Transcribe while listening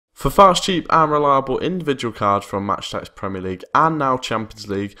For fast, cheap and reliable individual cards from Attax Premier League and now Champions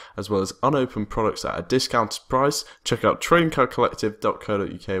League, as well as unopened products at a discounted price, check out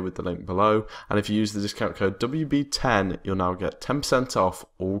tradingcardcollective.co.uk with the link below, and if you use the discount code WB10 you'll now get 10% off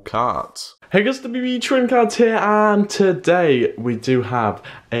all cards. Hey guys, WB Trading Cards here, and today we do have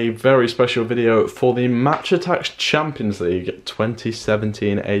a very special video for the Attax Champions League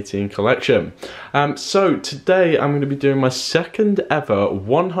 2017-18 collection. So today I'm going to be doing my second ever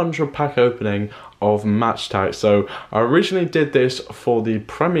 100 pack opening of Attax. So I originally did this for the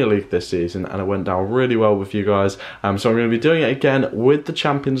Premier League this season and it went down really well with you guys, so I'm going to be doing it again with the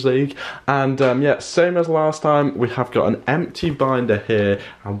Champions League. And yeah, same as last time, we have got an empty binder here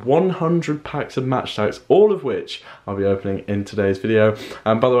and 100 packs of Attax, all of which I'll be opening in today's video.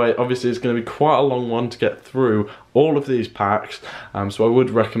 And by the way, obviously it's going to be quite a long one to get through all of these packs, so I would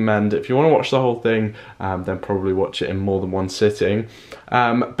recommend, if you want to watch the whole thing, then probably watch it in more than one sitting.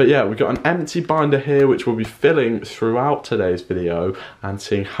 But yeah, we've got an empty binder here which we'll be filling throughout today's video and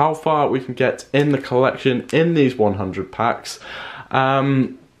seeing how far we can get in the collection in these 100 packs.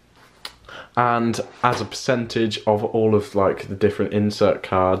 And as a percentage of all of like the different insert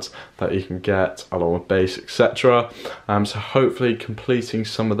cards that you can get along with base, etc. So hopefully completing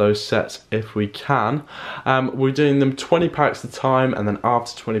some of those sets if we can. We're doing them 20 packs at a time, and then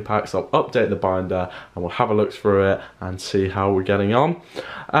after 20 packs I'll update the binder and we'll have a look through it and see how we're getting on.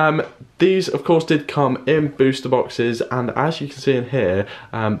 These of course did come in booster boxes, and as you can see in here,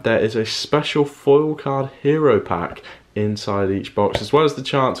 there is a special foil card hero pack inside each box, as well as the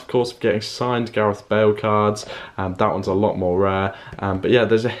chance of course of getting signed Gareth Bale cards. That one's a lot more rare, but yeah,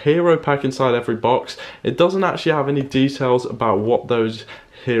 there's a hero pack inside every box. It doesn't actually have any details about what those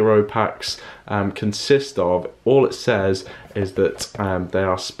hero packs consist of. All it says is that they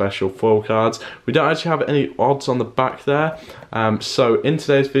are special foil cards. We don't actually have any odds on the back there, so in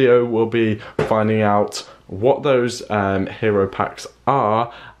today's video we'll be finding out what those hero packs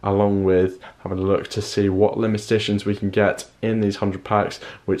are, along with having a look to see what limited editions we can get in these 100 packs,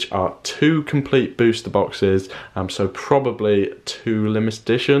 which are 2 complete booster boxes, so probably 2 limited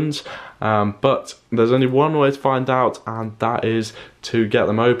editions. But there's only one way to find out, and that is to get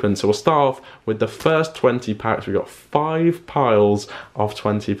them open. So we'll start off with the first 20 packs. We've got 5 piles of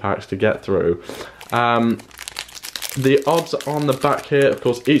 20 packs to get through. The odds on the back here, of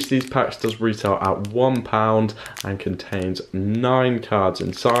course, each of these packs does retail at £1 and contains 9 cards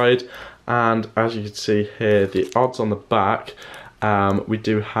inside. And as you can see here, the odds on the back, we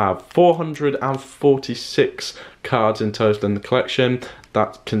do have 446 cards in total in the collection.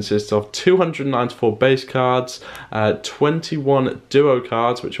 That consists of 294 base cards, 21 duo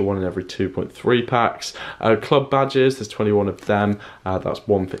cards, which are 1 in every 2.3 packs. Club badges, there's 21 of them. That's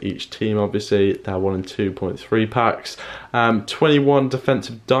 1 for each team, obviously. They're 1 in 2.3 packs. 21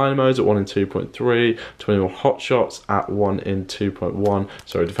 defensive dynamos at 1 in 2.3. 21 hot shots at 1 in 2.1.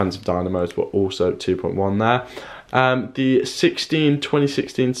 Sorry, defensive dynamos were also 2.1 there. The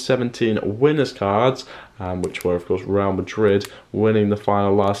 2016-17 winners cards, which were of course Real Madrid winning the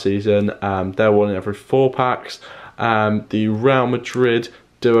final last season, they're 1 in every 4 packs. The Real Madrid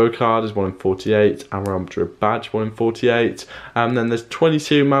duo card is 1 in 48, and Real Madrid badge 1 in 48. And then there's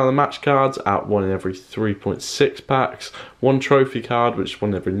 22 man of the match cards at 1 in every 3.6 packs. 1 trophy card, which is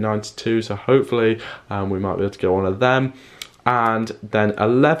 1 in every 92, so hopefully we might be able to get one of them. And then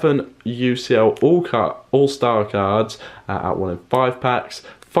 11 UCL All-Star cards at 1 in 5 packs.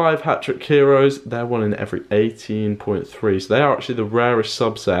 5 hat-trick heroes, they're 1 in every 18.3, so they are actually the rarest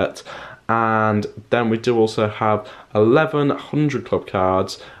subset. And then we do also have 11 100 club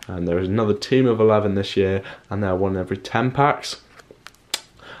cards, and there is another team of 11 this year, and they're 1 in every 10 packs.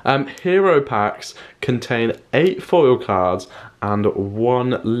 Hero packs contain 8 foil cards and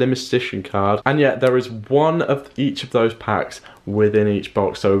 1 limited edition card, and yet there is 1 of each of those packs within each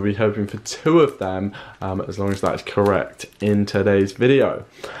box, so we'll be hoping for 2 of them, as long as that's correct in today's video.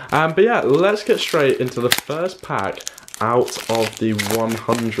 But yeah, let's get straight into the first pack out of the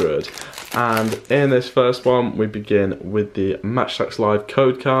 100. And in this first one we begin with the Attax Live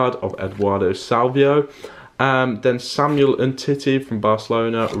code card of Eduardo Salvio. Then Samuel Umtiti from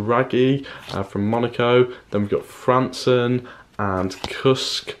Barcelona, Raggi from Monaco. Then we've got Franson and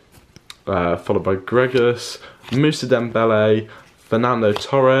Kusk, followed by Gregus, Moussa Dembele, Fernando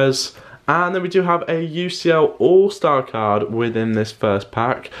Torres. And then we do have a UCL All-Star card within this first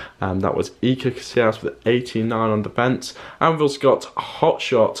pack. That was Iker Casillas with 89 on defence. And we've also got Hot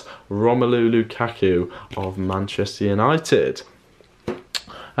Shot Romelu Lukaku of Manchester United.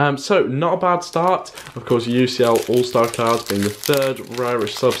 So not a bad start. Of course, UCL All-Star cards being the 3rd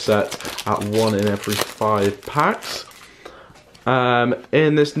rarest subset at 1 in every 5 packs.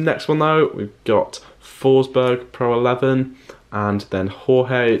 In this next one though, we've got Forsberg, Pro 11, and then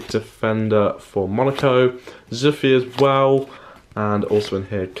Jorge, defender for Monaco, Zufi as well, and also in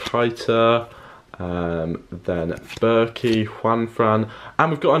here Keita, then Berkey, Juanfran, and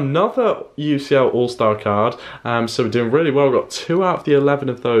we've got another UCL All-Star card, so we're doing really well. We've got 2 out of the 11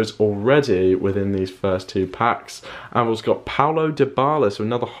 of those already within these first 2 packs, and we've got Paulo Dybala, so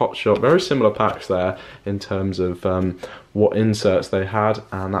another hot shot, very similar packs there in terms of what inserts they had,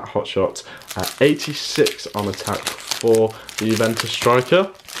 and that hot shot at 86 on attack for the Juventus striker.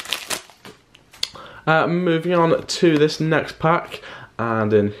 Moving on to this next pack,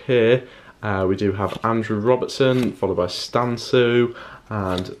 and in here we do have Andrew Robertson, followed by Stansu,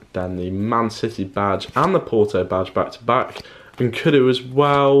 and then the Man City badge and the Porto badge back to back. Nkudu as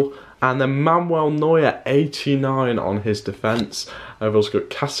well, and then Manuel Neuer, 89 on his defence. We've also got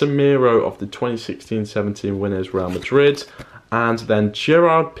Casemiro of the 2016-17 winners Real Madrid, and then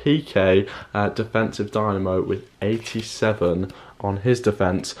Gerard Piqué, defensive dynamo, with 87 on his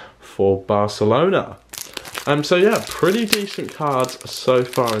defence for Barcelona. So yeah, pretty decent cards so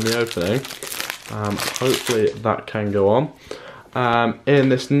far in the opening. Hopefully that can go on. In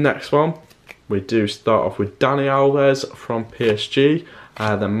this next one, we do start off with Dani Alves from PSG,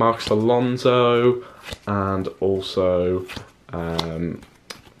 then Marcos Alonso, and also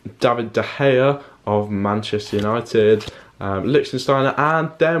David De Gea of Manchester United, Liechtensteiner, and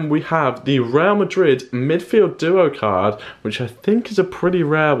then we have the Real Madrid midfield duo card, which I think is a pretty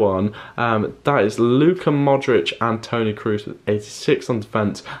rare one. That is Luka Modric and Toni Kroos with 86 on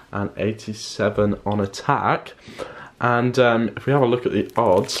defence and 87 on attack. And if we have a look at the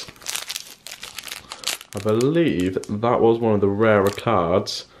odds, I believe that was one of the rarer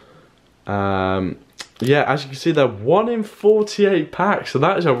cards. Yeah, as you can see, they're 1 in 48 packs, so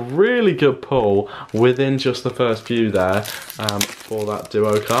that is a really good pull within just the first few there for that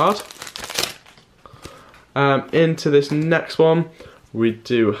duo card. Into this next one, we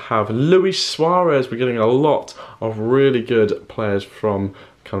do have Luis Suarez. We're getting a lot of really good players from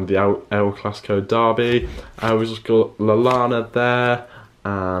kind of the El Clasico derby. We've just got Lallana there,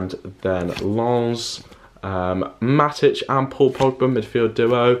 and then Lens, Matic and Paul Pogba midfield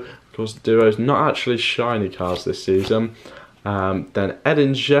duo. Of course, the duo's not actually shiny cards this season. Then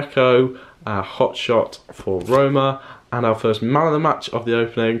Edin Dzeko, hot shot for Roma, and our first man of the match of the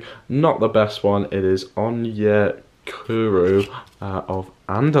opening, not the best one, it is Onyekuru of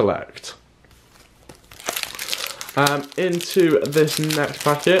Anderlecht. Into this next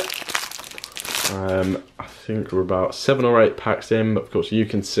packet, I think we're about 7 or 8 packs in, but of course you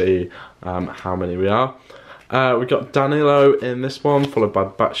can see how many we are. We've got Danilo in this one, followed by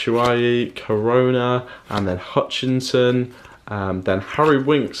Batshuayi, Corona, and then Hutchinson, then Harry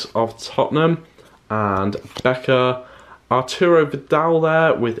Winks of Tottenham, and Becker, Arturo Vidal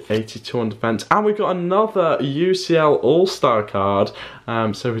there with 82 on defence, and we've got another UCL All-Star card,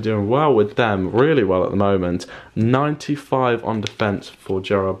 so we're doing well with them, really well at the moment. 95 on defence for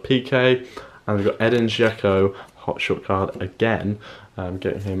Gerard Piqué, and we've got Edin Dzeko, hot shot card again,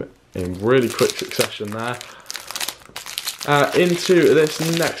 getting him in really quick succession there. Into this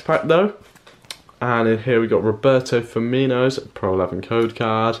next pack though, and in here we got Roberto Firmino's Pro 11 code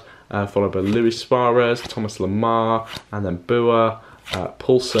card, followed by Luis Suarez, Thomas Lemar, and then Bua,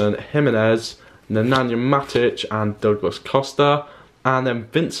 Poulsen, Jimenez, Nemanja Matic, and Douglas Costa, and then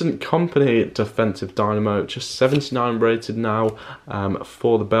Vincent Kompany, defensive dynamo, just 79 rated now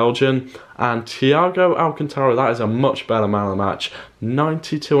for the Belgian, and Thiago Alcantara, that is a much better man of the match,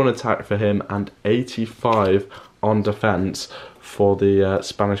 92 on attack for him and 85 on defence for the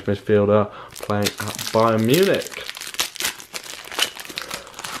Spanish midfielder playing at Bayern Munich.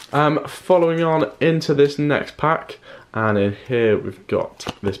 Following on into this next pack, and in here we've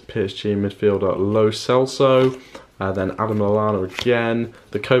got this PSG midfielder Lo Celso, then Adam Lallana again,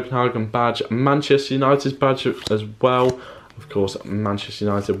 the Copenhagen badge, Manchester United's badge as well. Of course, Manchester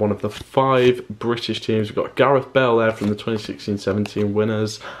United, one of the 5 British teams. We've got Gareth Bale there from the 2016-17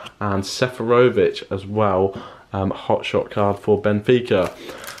 winners, and Seferovic as well, hot shot card for Benfica.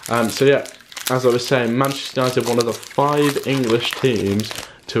 So yeah, as I was saying, Manchester United, one of the 5 English teams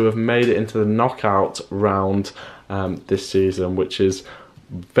to have made it into the knockout round this season, which is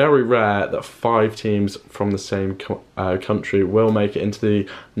very rare that 5 teams from the same country will make it into the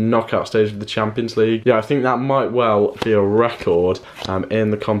knockout stage of the Champions League. Yeah, I think that might well be a record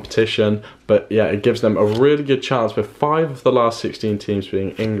in the competition, but yeah, it gives them a really good chance, with 5 of the last 16 teams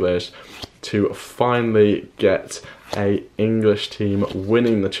being English, to finally get a English team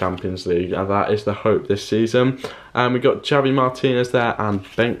winning the Champions League, and that is the hope this season. We've got Javi Martinez there and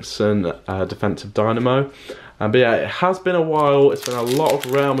Bengtsson, defensive dynamo. But yeah, it has been a while. It's been a lot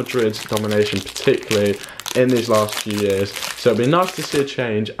of Real Madrid domination, particularly in these last few years. So it'd be nice to see a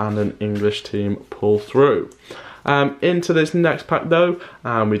change and an English team pull through. Into this next pack though,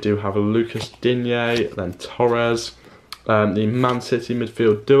 we do have a Lucas Digne, then Torres, the Man City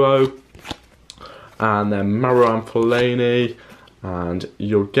midfield duo, and then Marouane Fellaini and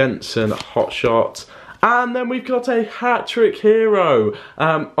Jorgensen hotshot. And then we've got a hat-trick hero.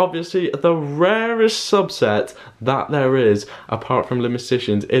 Obviously, the rarest subset that there is, apart from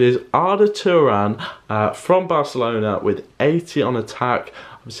Limiticians, it is Arda Turan from Barcelona with 80 on attack.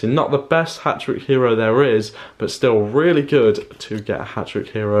 Obviously, not the best hat-trick hero there is, but still really good to get a hat-trick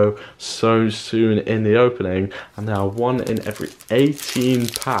hero so soon in the opening. And they are 1 in every 18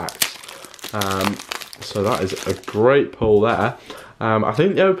 packs. So that is a great pull there. I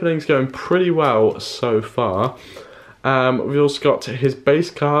think the opening's going pretty well so far. We've also got his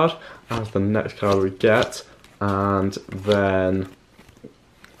base card as the next card we get, and then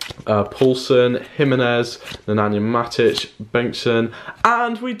Poulsen, Jimenez, Nemanja Matic, Bengtsson,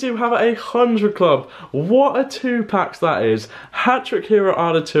 and we do have a 100 club. What a 2 packs that is. Hat-trick hero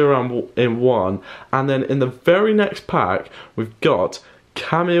Arda Turan in 1, and then in the very next pack we've got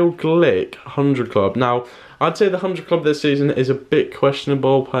Kamil Glik 100 club. Now, I'd say the 100 club this season is a bit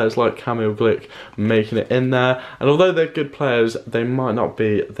questionable. Players like Kamil Glik making it in there, and although they're good players, they might not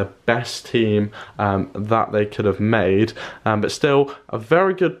be the best team that they could have made. But still, a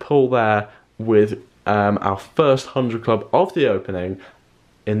very good pull there with our first 100 club of the opening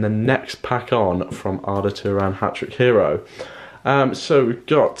in the next pack on from Arda Turan hat-trick hero. So we've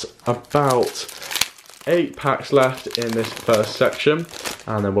got about 8 packs left in this first section,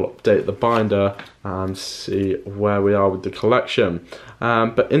 and then we'll update the binder and see where we are with the collection.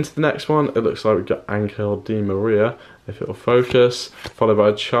 But into the next one, it looks like we've got Angel Di Maria, if it will focus, followed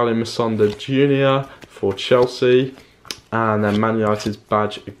by Charlie Masonda Jr. for Chelsea, and then Man United's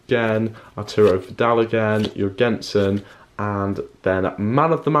badge again, Arturo Vidal again, Jorgensen, and then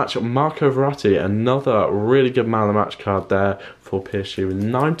man of the match Marco Verratti, another really good man of the match card there for PSG with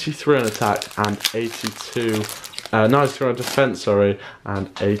 93 on attack and 92, 93 on defence, sorry, and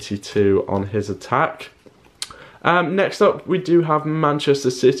 82 on his attack. Next up, we do have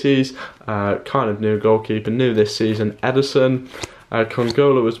Manchester City's kind of new goalkeeper, new this season, Ederson,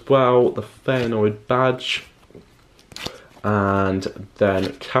 Congolo as well, the Feyenoord badge, and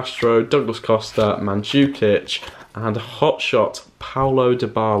then Castro, Douglas Costa, Mandzukic, and hotshot Paulo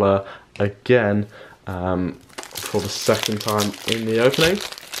Dybala again for the second time in the opening.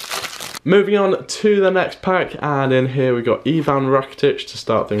 Moving on to the next pack, and in here we got Ivan Rakitic to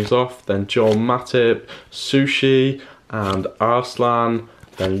start things off, then Joel Matip, Sushi, and Arslan,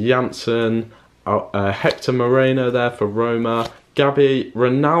 then Janssen, Hector Moreno there for Roma, Gabi,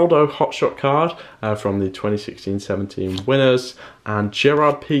 Ronaldo hotshot card from the 2016-17 winners, and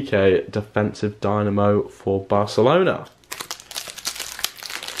Gerard Piqué defensive dynamo for Barcelona.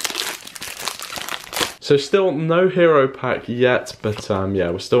 So still no hero pack yet, but yeah,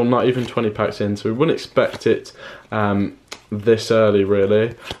 we're still not even 20 packs in, so we wouldn't expect it this early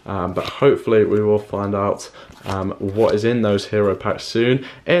really, but hopefully we will find out what is in those hero packs soon.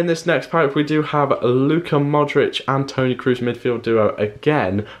 In this next pack we do have Luka Modric and Toni Kroos midfield duo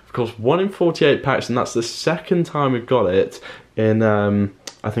again, of course 1 in 48 packs, and that's the second time we've got it in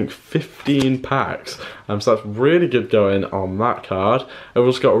I think 15 packs, so that's really good going on that card. We've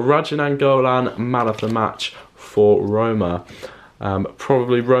also got Radja Nainggolan, man of the match for Roma.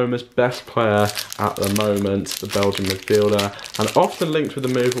 Probably Roma's best player at the moment, the Belgian midfielder, and often linked with the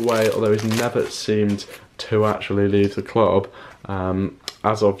move away, although he's never seemed to actually leave the club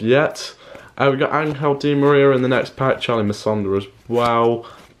as of yet. We've got Angel Di Maria in the next pack, Charlie Masonda as well,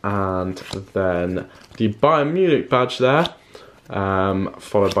 and then the Bayern Munich badge there,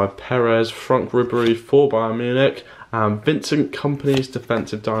 followed by Perez, Franck Ribéry for Bayern Munich, Vincent Kompany's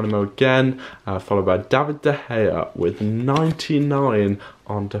defensive dynamo again, followed by David De Gea with 99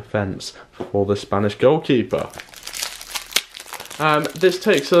 on defence for the Spanish goalkeeper. This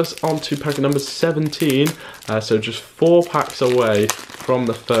takes us on to pack number 17, so just 4 packs away from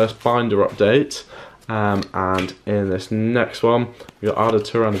the first binder update. And in this next one, we got Arda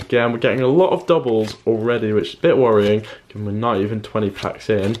Turan again. We're getting a lot of doubles already, which is a bit worrying, given we're not even 20 packs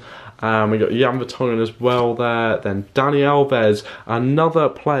in. We got Jan Vertonghen as well there. Then Dani Alves, another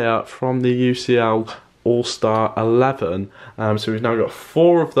player from the UCL All-Star 11. So we've now got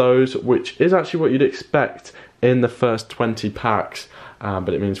 4 of those, which is actually what you'd expect in the first 20 packs.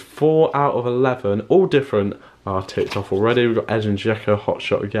 But it means 4 out of 11, all different, are ticked off already. We've got Edin Dzeko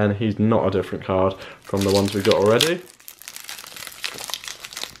hotshot again. He's not a different card from the ones we've got already.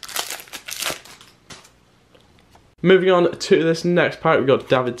 Moving on to this next pack, we've got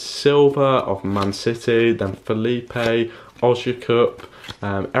David Silva of Man City, then Felipe, Ozyakup,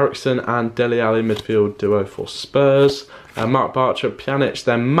 Ericsson and Dele Alli midfield duo for Spurs, Mark Bartra, Pjanic,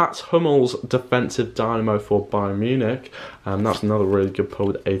 then Mats Hummels defensive dynamo for Bayern Munich, that's another really good pull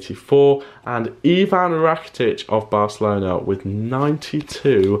with 84, and Ivan Rakitic of Barcelona with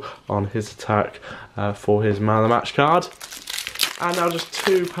 92 on his attack for his man of the match card. And now just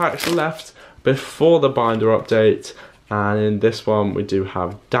 2 packs left before the binder update, and in this one we do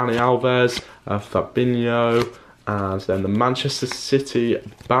have Dani Alves, Fabinho, and then the Manchester City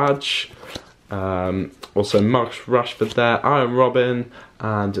badge, also Marcus Rashford there, Iron Robin,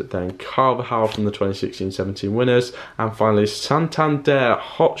 and then Carvajal from the 2016-17 winners, and finally Santander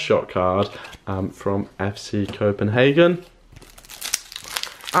hotshot card from FC Copenhagen.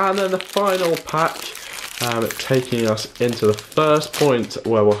 And then the final pack, taking us into the first point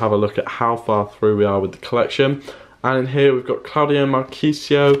where we'll have a look at how far through we are with the collection. And in here we've got Claudio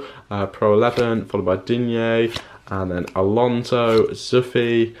Marchisio, Pro 11, followed by Digne, and then Alonso,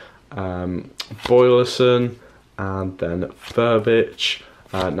 Zufi, Boylerson, and then Vervic,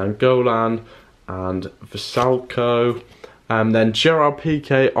 Nangolan, and Vasalko. And then Gerard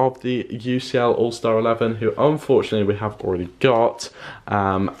Piqué of the UCL All-Star 11, who unfortunately we have already got.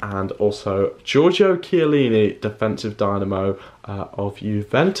 And also Giorgio Chiellini, defensive dynamo of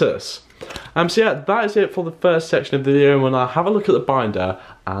Juventus. So yeah, that is it for the first section of the video, and we'll now have a look at the binder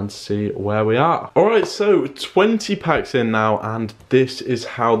and see where we are. Alright, so 20 packs in now, and this is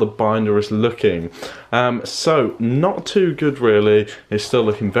how the binder is looking. So not too good really, it's still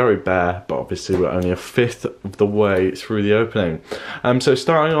looking very bare, but obviously we're only a fifth of the way through the opening. So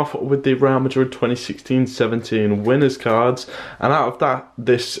starting off with the Real Madrid 2016-17 winners cards, and out of that,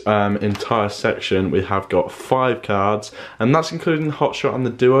 this entire section we have got 5 cards, and that's including the hotshot and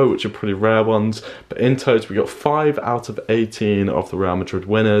the duo, which are pretty rare ones, but in total we got 5 out of 18 of the Real Madrid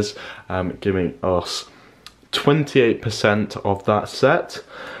winners, giving us 28% of that set.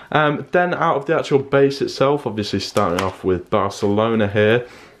 Then out of the actual base itself, obviously starting off with Barcelona here,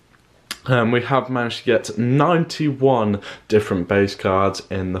 we have managed to get 91 different base cards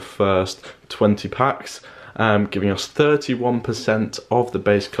in the first 20 packs, giving us 31% of the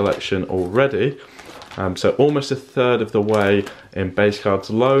base collection already. So almost a third of the way in base cards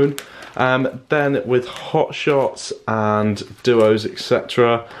alone. Then with hot shots and duos,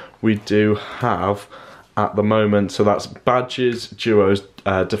 etc., we do have at the moment, so that's badges, duos,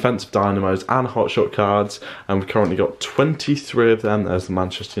 defensive dynamos and hotshot cards, and we've currently got 23 of them. There's the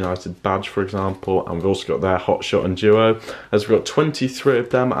Manchester United badge, for example, and we've also got their hotshot and duo, as we've got 23 of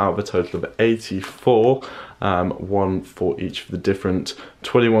them out of a total of 84, one for each of the different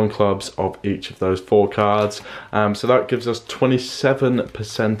 21 clubs of each of those 4 cards. So that gives us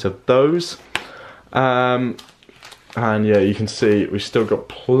 27% of those. And yeah, you can see we've still got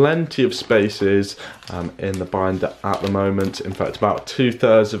plenty of spaces in the binder at the moment. In fact, about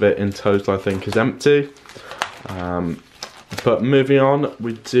 2/3 of it in total I think is empty. But moving on,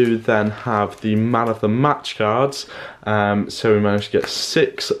 we do then have the man of the match cards. So we managed to get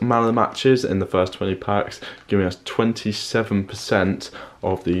 6 man of the matches in the first 20 packs, giving us 27%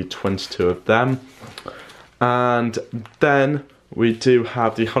 of the 22 of them. And then we do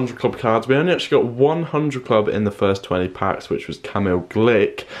have the 100 club cards. We only actually got 100 club in the first 20 packs, which was Kamil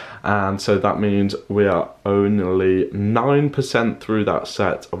Glick, and so that means we are only 9% through that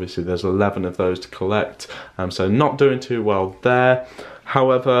set. Obviously there's 11 of those to collect, so not doing too well there.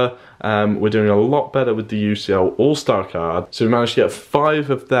 However, we're doing a lot better with the UCL All-Star card. So we managed to get 5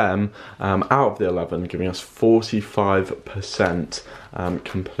 of them out of the 11, giving us 45%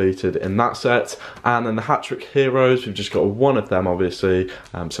 completed in that set. And then the hat-trick heroes, we've just got 1 of them obviously,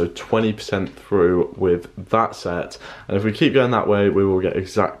 so 20% through with that set. And if we keep going that way, we will get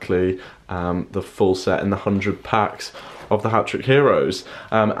exactly the full set in the 100 packs of the hat-trick heroes.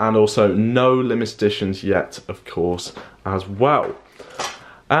 And also no limited editions yet, of course, as well.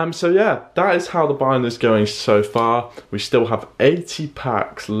 So yeah, that is how the binder is going so far. We still have 80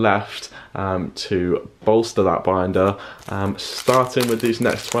 packs left to bolster that binder, starting with these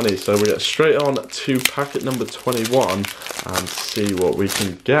next 20. So we get straight on to packet number 21 and see what we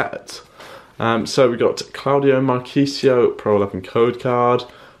can get. So we got Claudio Marchisio Pro 11 code card,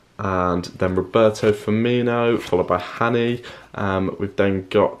 and then Roberto Firmino, followed by Hani. We've then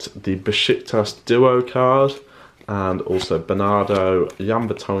got the Besiktas duo card, and also Bernardo, Jan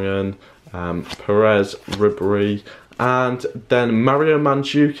Vertonghen, Perez, Ribery, and then Mario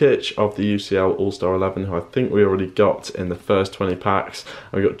Mandzukic of the UCL All-Star 11, who I think we already got in the first 20 packs.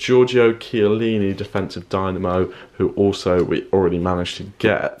 And we got Giorgio Chiellini, defensive dynamo, who also we already managed to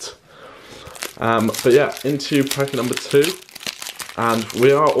get. But yeah, into pack number 2. And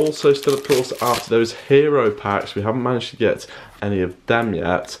we are also still, of course, after those hero packs. We haven't managed to get any of them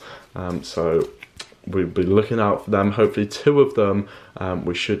yet. So we'll be looking out for them. Hopefully 2 of them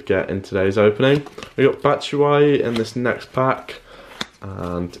we should get in today's opening. We got Batshuayi in this next pack.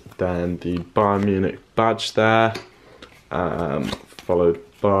 And then the Bayern Munich badge there. Followed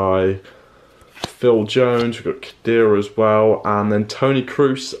by Phil Jones, we've got Khedira as well, and then Tony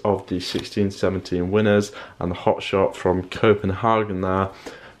Kroos of the 16-17 winners, and the hot shot from Copenhagen there,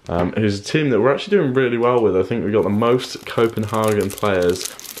 who's a team that we're actually doing really well with. I think we've got the most Copenhagen players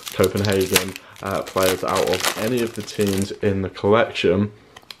out of any of the teams in the collection.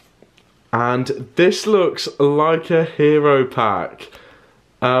 And this looks like a hero pack.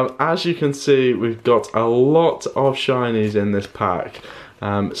 As you can see, we've got a lot of shinies in this pack.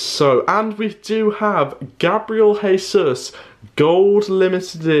 And we do have Gabriel Jesus Gold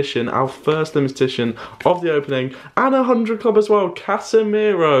Limited Edition, our first limited edition of the opening, and a 100 club as well.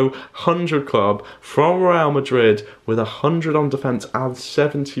 Casemiro 100 club from Real Madrid with 100 on defence and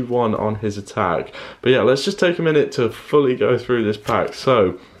 71 on his attack. But yeah, let's just take a minute to fully go through this pack.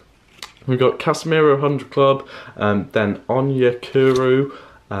 So we've got Casemiro 100 club, then Onyekuru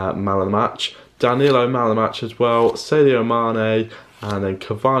man of the match, Danilo man of the match as well, Sadio Mane, and then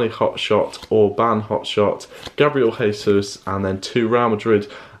Cavani hotshot, Orban hotshot, Gabriel Jesus, and then 2 Real Madrid,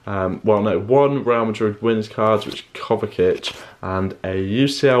 1 Real Madrid winners cards, which is Kovacic, and a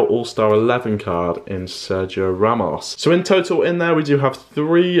UCL All-Star 11 card in Sergio Ramos. So in total in there we do have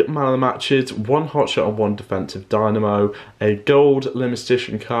 3 man of the matches, 1 hotshot and 1 defensive dynamo, a gold limited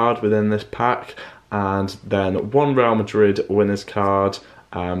edition card within this pack, and then 1 Real Madrid winners card,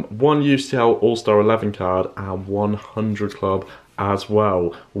 1 UCL All-Star 11 card, and 100 club as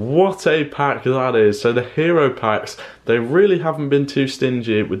well. What a pack that is. So the hero packs, they really haven't been too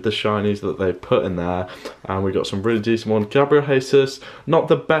stingy with the shinies that they've put in there, and we got some really decent ones. Gabriel Jesus, not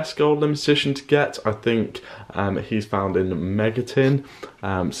the best gold limited edition to get. I think he's found in Megatin,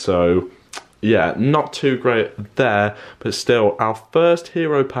 so yeah, not too great there, but still our first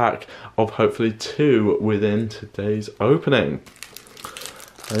hero pack of hopefully 2 within today's opening.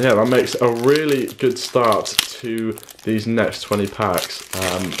 And yeah, that makes a really good start to these next 20 packs.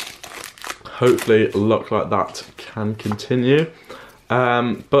 Hopefully luck like that can continue.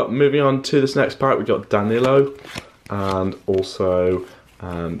 But moving on to this next pack, we've got Danilo, and also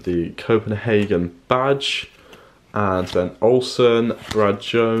the Copenhagen badge, and then Olsen, Brad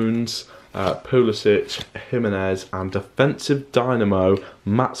Jones, Pulisic, Jimenez, and defensive dynamo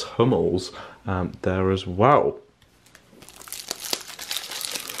Mats Hummels there as well.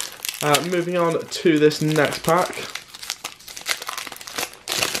 Moving on to this next pack,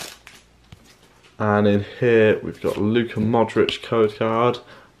 and in here we've got Luka Modric code card,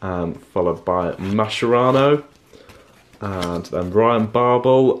 followed by Mascherano, and then Ryan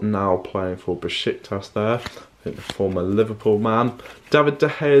Babel, now playing for Besiktas there, I think the former Liverpool man. David De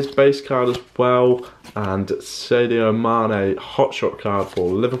Gea's base card as well, and Sadio Mane hotshot card for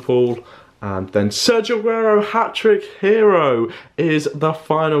Liverpool. And then Sergio Aguero hat-trick hero is the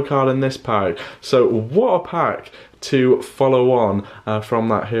final card in this pack. So what a pack to follow on from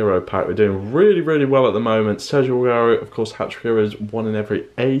that hero pack. We're doing really, really well at the moment. Sergio Aguero, of course, hat-trick hero is 1 in every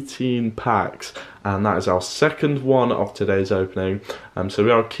 18 packs. And that is our second one of today's opening. So we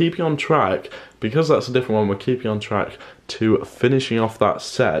are keeping on track. Because that's a different one, we're keeping on track to finishing off that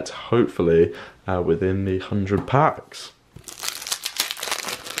set, hopefully, within the 100 packs.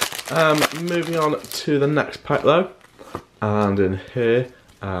 Moving on to the next pack though, and in here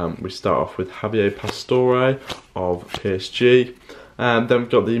we start off with Javier Pastore of PSG, and then we've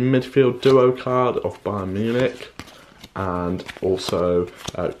got the midfield duo card of Bayern Munich, and also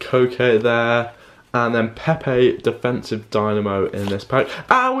Koke there, and then Pepe defensive dynamo in this pack,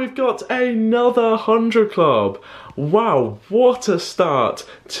 and we've got another 100 club. Wow, what a start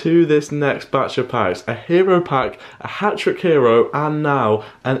to this next batch of packs. A hero pack, a hat-trick hero, and now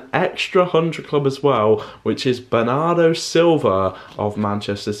an extra 100 club as well, which is Bernardo Silva of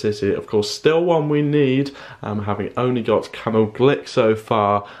Manchester City. Of course, still one we need, having only got Camille Glick so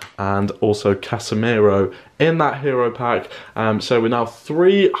far, and also Casemiro in that hero pack. So we're now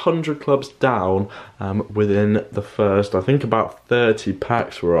 300 clubs down within the first, I think, about 30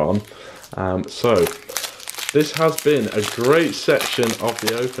 packs we're on. So this has been a great section of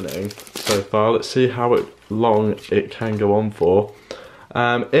the opening so far. Let's see how long it can go on for.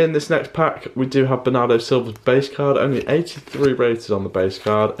 In this next pack, we do have Bernardo Silva's base card, only 83 rated on the base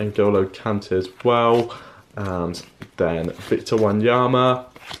card, and N'Golo Kante as well. And then Victor Wanyama,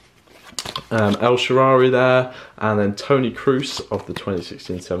 El Shaarawy there, and then Tony Kroos of the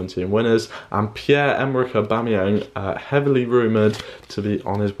 2016-17 winners, and Pierre-Emerick Aubameyang, heavily rumoured to be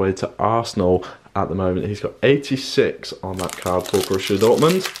on his way to Arsenal at the moment. He's got 86 on that card for Borussia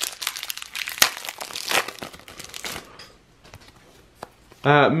Dortmund.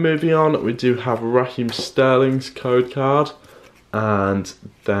 Moving on, we do have Raheem Sterling's code card, and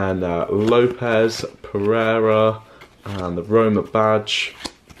then Lopez, Pereira, and the Roma badge.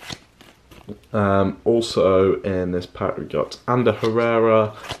 Also in this pack we got Ander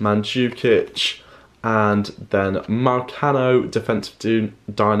Herrera, Mandzukic, and then Marcano, defensive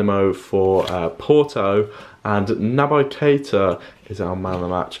dynamo for Porto, and Naby Keita is our man of the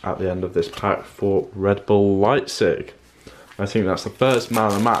match at the end of this pack for Red Bull Leipzig. I think that's the first man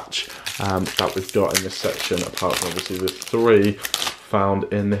of the match that we've got in this section, apart from obviously the 3 found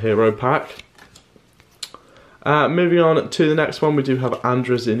in the hero pack. Moving on to the next one, we do have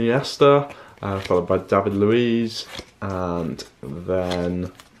Andres Iniesta, followed by David Luiz, and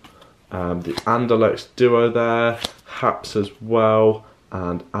then the Anderlecht duo there, Haps as well,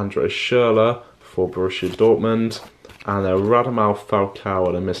 and Andre Schürrle for Borussia Dortmund, and then Radamel Falcao,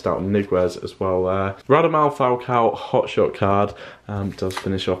 and I missed out Niguez as well there. Radamel Falcao hotshot card does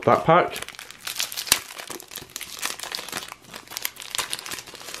finish off that pack.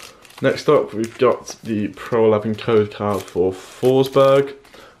 Next up, we've got the Pro 11 code card for Forsberg,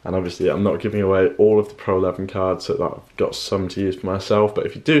 and obviously I'm not giving away all of the Pro 11 cards, so that I've got some to use for myself, but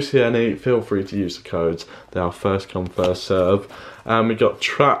if you do see any, feel free to use the codes. They are first come, first serve. We've got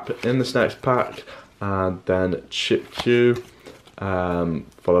Trap in this next pack, and then Chip Q,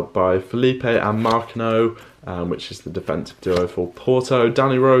 followed by Felipe and Marcano, which is the defensive duo for Porto.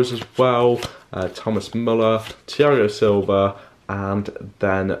 Danny Rose as well, Thomas Muller, Thiago Silva, and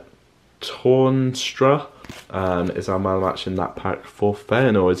then Tornstra is our man of the match in that pack for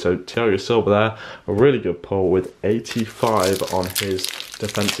Feyenoord. So Thiago Silva there, a really good pull with 85 on his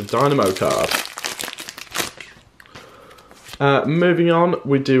defensive dynamo card. Moving on,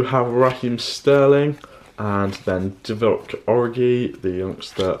 we do have Raheem Sterling, and then Divock Origi, the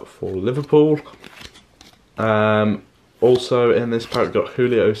youngster for Liverpool. Also in this pack we've got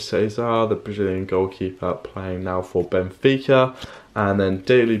Julio Cesar, the Brazilian goalkeeper, playing now for Benfica, and then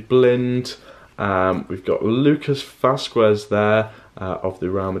Daley Blind. We've got Lucas Vazquez there, of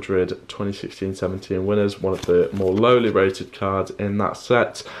the Real Madrid 2016-17 winners, one of the more lowly rated cards in that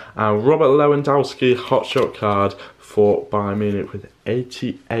set. And Robert Lewandowski hotshot card for Bayern Munich with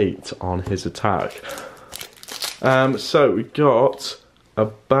 88 on his attack. So we got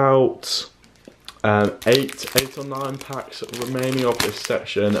about 8 or 9 packs remaining of this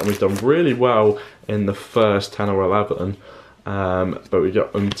section, and we've done really well in the first 10 or 11. But we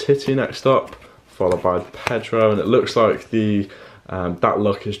got Umtiti next up, followed by Pedro, and it looks like the that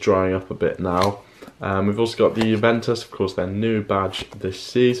luck is drying up a bit now. We've also got the Juventus, of course, their new badge this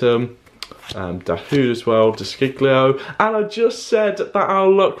season. Dahoud as well, Desciglio, and I just said that our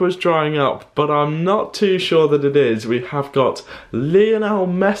luck was drying up, but I'm not too sure that it is. We have got Lionel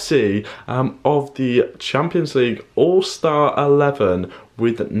Messi of the Champions League All-Star 11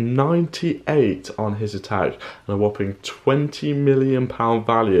 with 98 on his attack and a whopping £20 million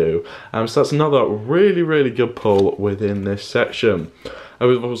value. So that's another really good pull within this section.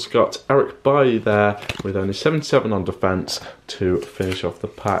 We've also got Eric Bailly there with only 77 on defence to finish off the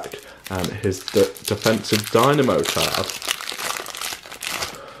pack, and his defensive dynamo card.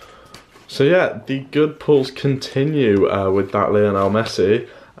 So yeah, the good pulls continue with that Lionel Messi.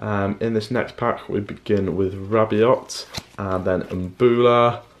 In this next pack we begin with Rabiot, and then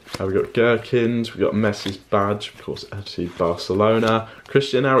Mbula. We've got Gherkins, we've got Messi's badge, of course FC Barcelona,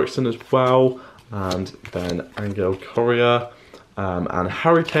 Christian Eriksen as well, and then Angel Correa. And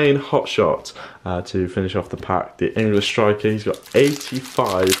Harry Kane hotshot to finish off the pack. The English striker, he's got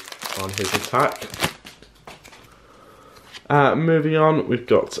 85 on his attack. Moving on, we've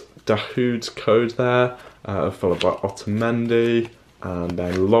got Dahoud's code there, followed by Otamendi, and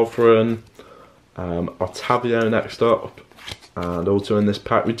then Lovren, Otavio next up. And also in this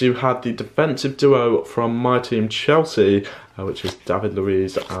pack we do have the defensive duo from my team Chelsea, which is David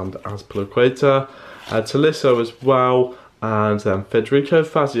Luiz and Azpilicueta, Tolisso as well, and then Federico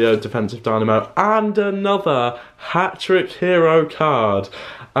Fazio, defensive dynamo, and another hat-trick hero card.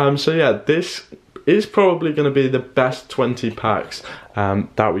 So yeah, this is probably going to be the best 20 packs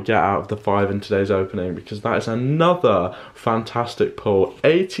that we get out of the 5 in today's opening, because that is another fantastic pull.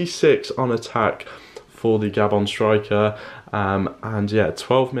 86 on attack for the Gabon striker, and yeah,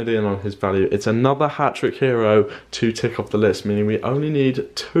 12 million on his value. It's another hat-trick hero to tick off the list, meaning we only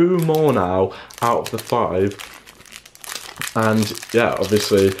need 2 more now out of the 5 And yeah,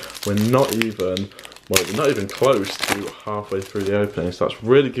 obviously we're not even close to halfway through the opening, so that's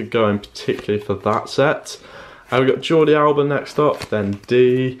really good going, particularly for that set. We've got Jordi Alba next up, then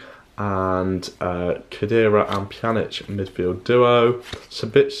D, and Khedira and Pjanic midfield duo.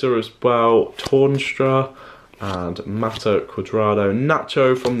 Sabitzer as well, Tornstra, and Mata Cuadrado.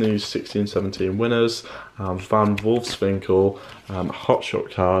 Nacho from the 16-17 winners, Van Wolfswinkel,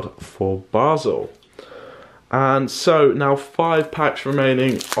 hotshot card for Basel. And so now 5 packs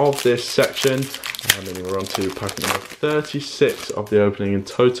remaining of this section, and then we're on to pack number 36 of the opening in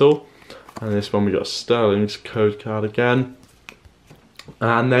total. And this one we got Sterling's code card again.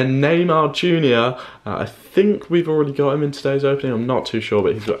 And then Neymar Jr. I think we've already got him in today's opening, I'm not too sure,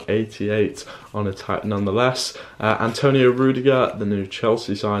 but he's got 88 on attack nonetheless. Antonio Rudiger, the new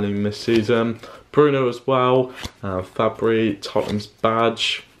Chelsea signing this season. Bruno as well, Fabry, Tottenham's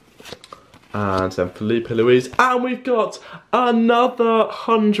badge. And then Felipe Luis, and we've got another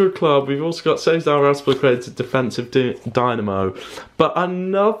 100 club. We've also got Cesar Azpilicueta's defensive dynamo, but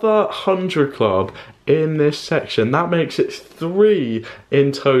another 100 club in this section. That makes it 3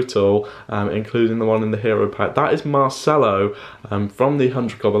 in total, including the one in the hero pack. That is Marcelo from the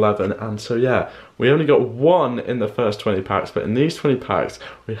 100 club 11, and so yeah, we only got 1 in the first 20 packs, but in these 20 packs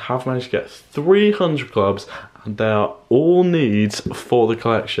we have managed to get 300 clubs, and they are all needs for the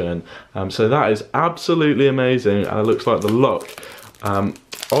collection. So that is absolutely amazing, and it looks like the luck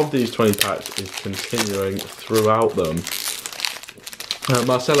of these 20 packs is continuing throughout them.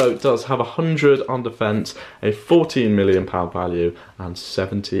 Marcelo does have 100 on defence, a £14 million value, and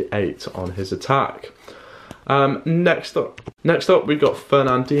 78 on his attack. Next up we've got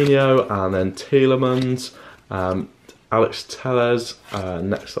Fernandinho, and then Tielemans, Alex Telles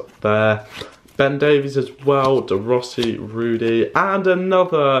next up there. Ben Davies as well, De Rossi, Rudy, and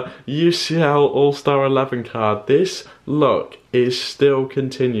another UCL All-Star 11 card. This luck is still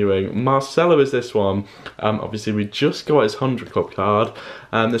continuing. Marcelo is this one. Obviously we just got his 100 club card,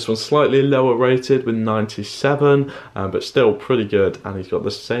 and this one's slightly lower rated with 97, but still pretty good, and he's got the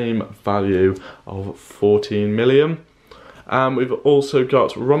same value of 14 million. We've also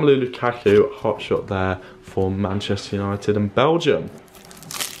got Romelu Lukaku, hotshot there for Manchester United and Belgium.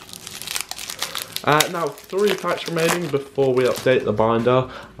 Now 3 packs remaining before we update the binder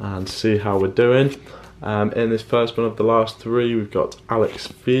and see how we're doing. In this first one of the last 3 we've got Alex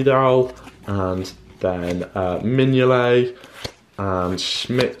Vidal, and then Mignolet, and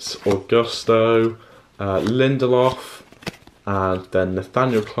Schmitz, Augusto, Lindelof, and then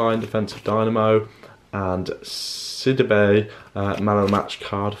Nathaniel Klein, defensive dynamo, and Sidibe, man of the match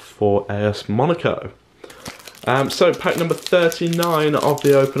card for AS Monaco. So pack number 39 of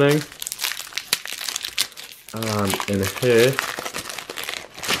the opening. And in here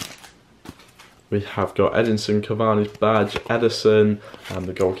we have got Edinson Cavani's badge, Ederson, and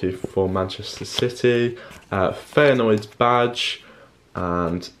the goalkeeper for Manchester City, Feyenoord's badge,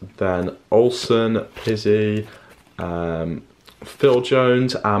 and then Olsen, Pizzi, Phil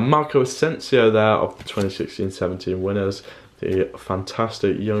Jones, and Marco Asensio there of the 2016-17 winners, the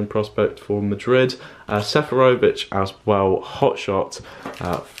fantastic young prospect for Madrid, Seferovic as well, hotshot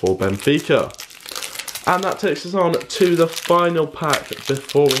for Benfica. And that takes us on to the final pack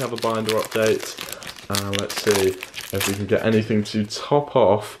before we have a binder update. Let's see if we can get anything to top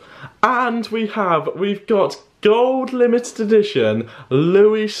off. And we've got gold limited edition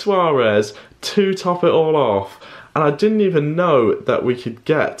Luis Suarez to top it all off. And I didn't even know that we could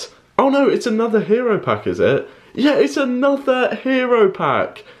get... Oh no, it's another hero pack, is it? Yeah, it's another hero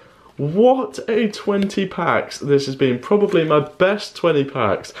pack. What a 20 packs. This has been probably my best 20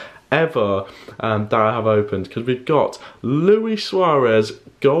 packs ever that I have opened, because we've got Luis Suarez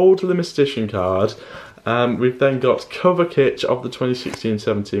gold limited edition card. We've then got cover kit of the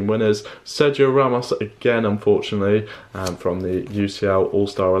 2016-17 winners, Sergio Ramos again unfortunately from the UCL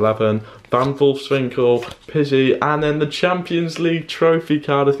All-Star 11, Van Wolfswinkel, Pizzi, and then the Champions League trophy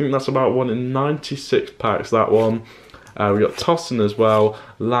card. I think that's about 1 in 96 packs, that one. We got Tosin as well,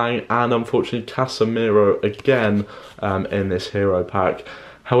 Lang, and unfortunately Casemiro again in this hero pack.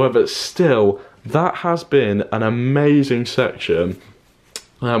 However, still, that has been an amazing section.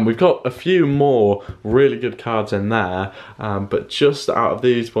 We've got a few more really good cards in there, but just out of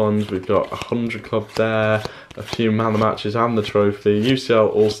these ones, we've got 100 club there, a few man of the matches and the trophy,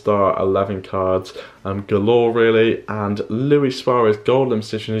 UCL All-Star 11 cards, galore really, and Luis Suarez gold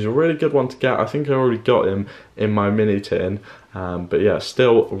limited edition is a really good one to get. I think I already got him in my mini tin, but yeah,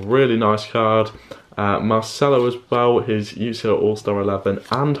 still a really nice card. Marcelo as well, his UCL All-Star 11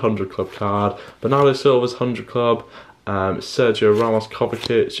 and 100 club card, Bernardo Silva's 100 club, Sergio Ramos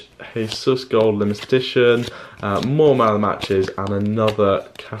Kovacic, Jesus gold limited edition, more man of the matches, and another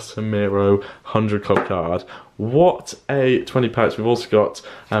Casemiro 100 club card. What a 20 packs. We've also got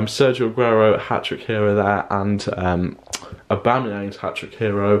Sergio Aguero hat-trick hero there, and Aubameyang's hat-trick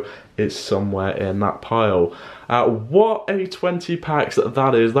hero is somewhere in that pile. What a 20 packs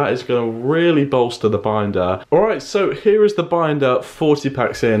that is. That is going to really bolster the binder. Alright, so here is the binder 40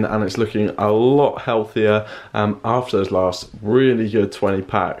 packs in, and it's looking a lot healthier after those last really good 20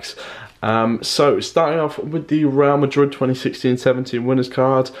 packs. So starting off with the Real Madrid 2016-17 winners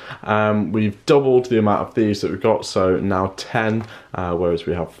card, we've doubled the amount of these that we've got, so now 10, whereas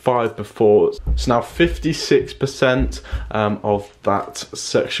we have 5 before. So now 56% of that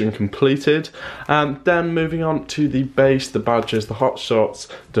section completed. Then moving on to the base, the badges, the hot shots,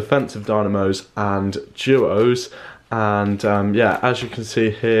 defensive dynamos and duos. And yeah, as you can see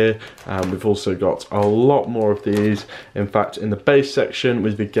here, we've also got a lot more of these. In fact, in the base section,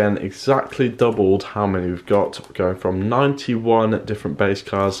 we've again exactly doubled how many we've got, going from 91 different base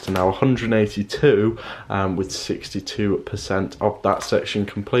cards to now 182, with 62% of that section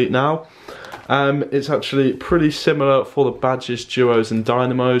complete now. It's actually pretty similar for the badges, duos and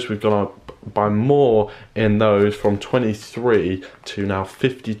dynamos. We've gone up by more in those, from 23 to now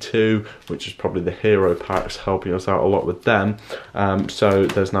 52, which is probably the hero packs helping us out a lot with them. So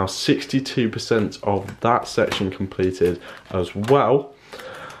there's now 62% of that section completed as well.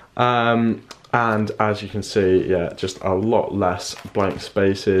 And as you can see, yeah, just a lot less blank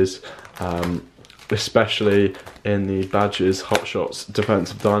spaces, especially in the badges, hot shots,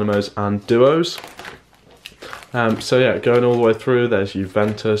 defensive dynamos and duos. So yeah, going all the way through, there's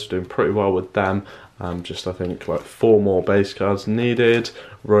Juventus, doing pretty well with them. Just I think like 4 more base cards needed.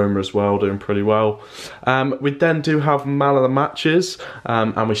 Roma as well, doing pretty well. We then do have man of the matches,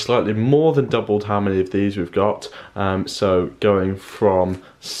 and we slightly more than doubled how many of these we've got. So going from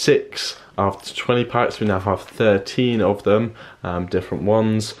 6 after 20 packs, we now have 13 of them, different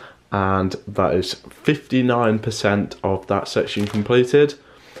ones, and that is 59% of that section completed.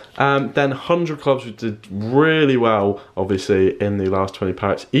 Then 100 clubs, we did really well, obviously, in the last 20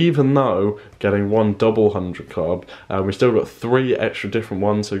 packs, even though getting 1 double 100 club. We still got 3 extra different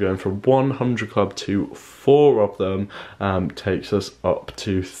ones, so going from 100 club to 4 of them takes us up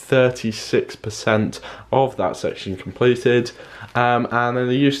to 36% of that section completed. And then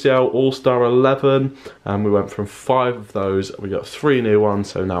the UCL All-Star 11, we went from 5 of those, we got 3 new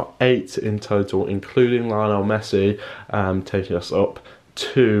ones, so now 8 in total, including Lionel Messi, taking us up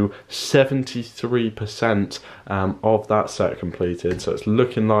to 73% of that set completed. So it's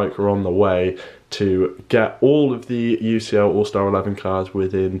looking like we're on the way to get all of the UCL All-Star 11 cards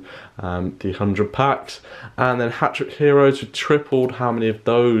within the 100 packs. And then hat-trick heroes, we tripled how many of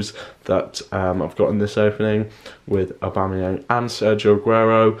those that I've got in this opening with Aubameyang and Sergio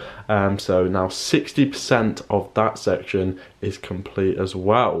Aguero. So now 60% of that section is complete as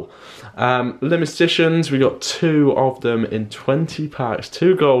well. Limited editions, we got 2 of them in 20 packs,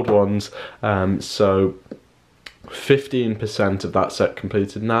 2 gold ones. So 15% of that set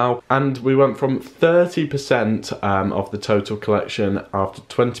completed now, and we went from 30% of the total collection after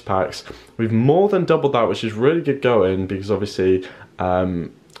 20 packs. We've more than doubled that, which is really good going, because obviously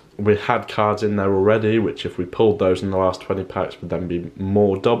we had cards in there already, which if we pulled those in the last 20 packs would then be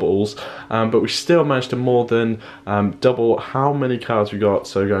more doubles, but we still managed to more than double how many cards we got,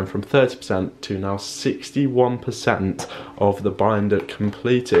 so going from 30% to now 61% of the binder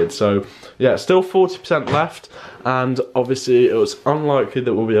completed. So yeah, still 40% left, and obviously it was unlikely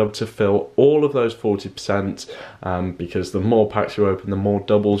that we'll be able to fill all of those 40%, because the more packs you open, the more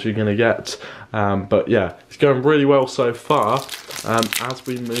doubles you're going to get. But yeah, it's going really well so far. As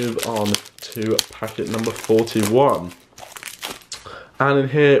we move on to packet number 41. And in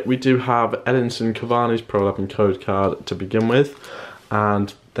here we do have Edinson Cavani's Pro 11 code card to begin with,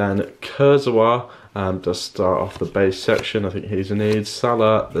 and then Kurzawa does start off the base section. I think he's a need.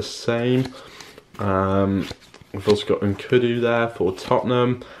 Salah the same. We've also got Nkudu there for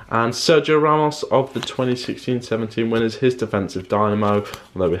Tottenham, and Sergio Ramos of the 2016-17 winners, his defensive dynamo,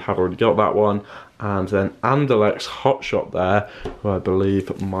 although we have already got that one. And then Anderlecht's hotshot there, who I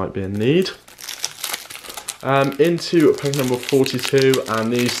believe might be in need. Into pack number 42,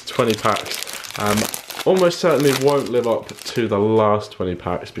 and these 20 packs almost certainly won't live up to the last 20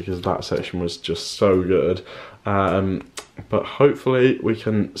 packs, because that section was just so good. But hopefully we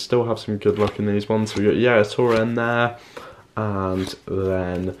can still have some good luck in these ones. So we got Yaya Toure in there, and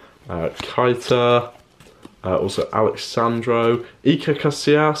then Keita. Also Alexandro, Iker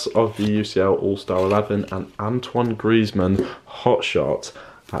Casillas of the UCL All-Star 11, and Antoine Griezmann hotshot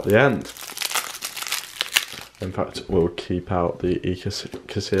at the end. In fact, we'll keep out the Iker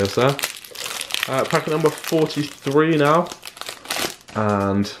Casillas there. Packet number 43 now.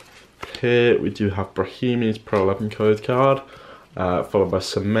 And here we do have Brahimi's Pro 11 code card, followed by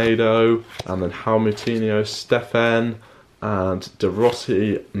Semedo, and then Moutinho, Stefan, and De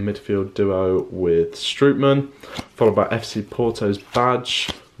Rossi midfield duo with Strootman, followed by FC Porto's badge.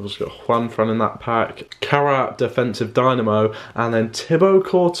 We've also got Juan Fran in that pack, Cara defensive dynamo, and then Thibaut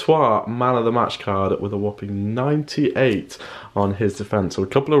Courtois man of the match card with a whopping 98 on his defence. So a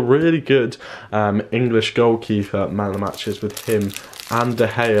couple of really good English goalkeeper man of the matches with him and De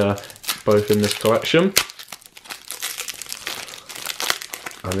Gea both in this collection.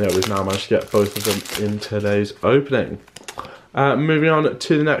 And yeah, we've now managed to get both of them in today's opening. Moving on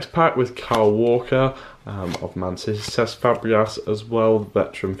to the next pack with Kyle Walker of Man City, Cesc Fabregas as well, the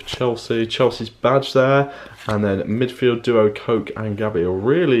veteran for Chelsea. Chelsea's badge there, and then midfield duo Coke and Gabby. A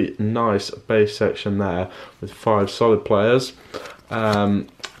really nice base section there with 5 solid players.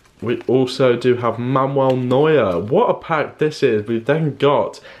 We also do have Manuel Neuer. What a pack this is. We've then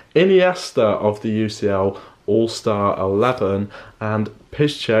got Iniesta of the UCL All-Star 11 and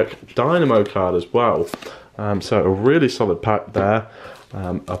Piszczek Dynamo card as well. So a really solid pack there,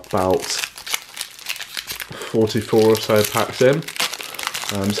 about 44 or so packs in.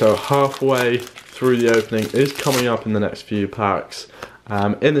 So halfway through the opening is coming up in the next few packs.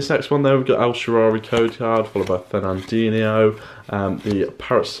 In this next one though, we've got El Shaarawy code card, followed by Fernandinho, the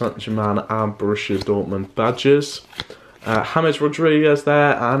Paris Saint-Germain and Borussia Dortmund badges. James Rodriguez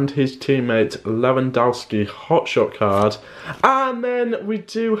there and his teammate Lewandowski hotshot card. And then we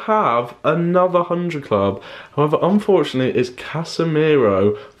do have another 100 club. However, unfortunately, it's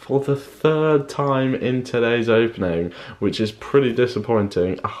Casemiro for the 3rd time in today's opening, which is pretty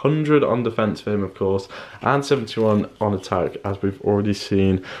disappointing. 100 on defence for him, of course, and 71 on attack, as we've already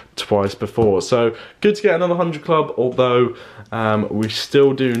seen twice before. So good to get another 100 club, although we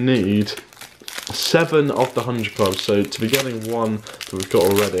still do need 7 of the 100 clubs, so to be getting one that we've got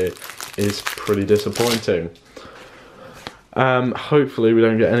already is pretty disappointing. Hopefully we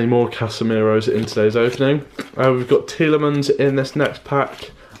don't get any more Casemiros in today's opening. We've got Tielemans in this next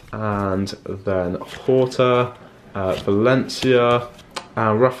pack, and then Horta, Valencia,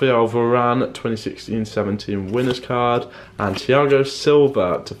 and Rafael Varane 2016-17 winners card, and Thiago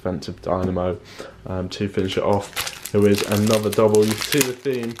Silva defensive dynamo to finish it off, who is another double. You can see the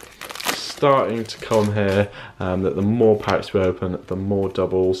theme starting to come here, that the more packs we open, the more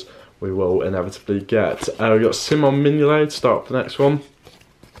doubles we will inevitably get. We've got Simon Mignolet to start the next one,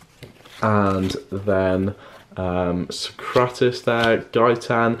 and then Socrates there,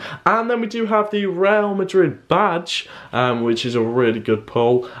 Gaetan, and then we do have the Real Madrid badge, which is a really good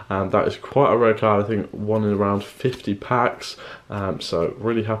pull, and that is quite a rare card. I think one in around 50 packs, so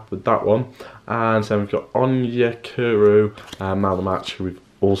really happy with that one. And then we've got Onyekuru, man of the match, who we've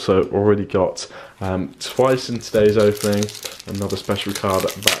also already got twice in today's opening. Another special card,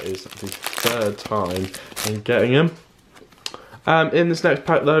 that is the 3rd time in getting him. In this next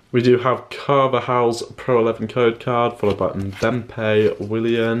pack though, we do have Carvajal's Pro 11 code card, followed by Mbempe,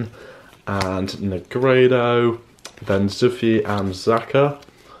 Willian, and Negredo, then Zufi and Xhaka.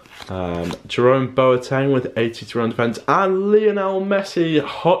 Jerome Boateng with 83 on defence, and Lionel Messi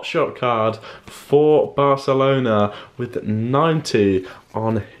hotshot card for Barcelona with 90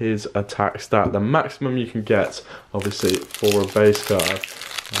 on his attack stat. The maximum you can get, obviously, for a base card.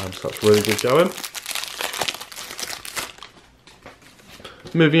 So that's really good going.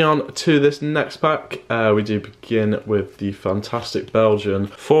 Moving on to this next pack, we do begin with the fantastic Belgian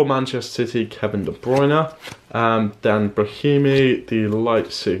for Manchester City, Kevin De Bruyne, then Brahimi, the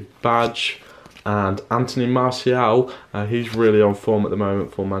Leipzig badge, and Anthony Martial, he's really on form at the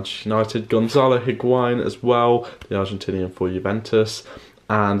moment for Manchester United, Gonzalo Higuain as well, the Argentinian for Juventus,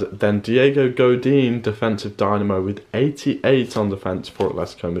 and then Diego Godin, defensive dynamo with 88 on defence for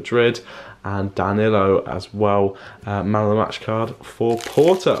Atletico Madrid, and Danilo as well, man of the match card for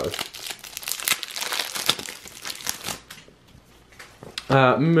Porto.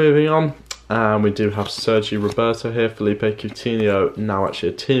 Moving on, we do have Sergi Roberto here, Felipe Coutinho, now actually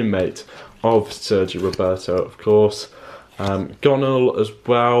a teammate of Sergi Roberto, of course. Gonal as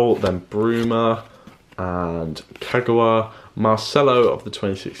well, then Bruma and Kagawa, Marcelo of the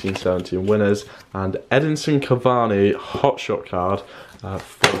 2016-17 winners, and Edinson Cavani hotshot card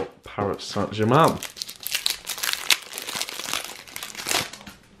for Paris Saint-Germain.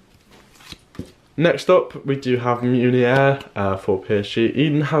 Next up, we do have Munier for PSG.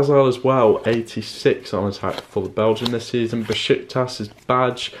 Eden Hazard as well, 86 on attack for the Belgian this season. Besiktas'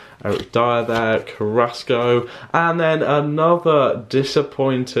 Badge, Eric Dyer there, Carrasco, and then another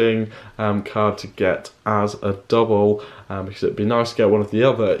disappointing card to get as a double, because it'd be nice to get one of the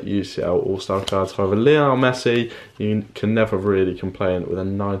other UCL All-Star cards. However, Lionel Messi, you can never really complain with a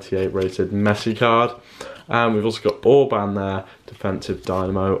 98 rated Messi card. And we've also got Orban there, defensive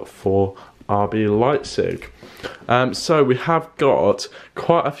dynamo for RB Leipzig. So we have got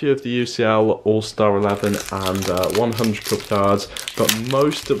quite a few of the UCL All-Star 11 and 100 Club cards, but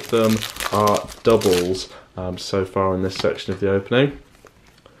most of them are doubles so far in this section of the opening.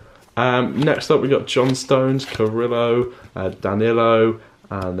 Next up we got John Stones, Carrillo, Danilo,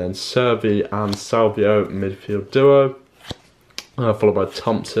 and then Servi and Salvio midfield duo, followed by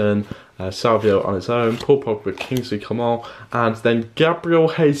Thompson, Salvio on its own, Paul Pogba, Kingsley Coman, and then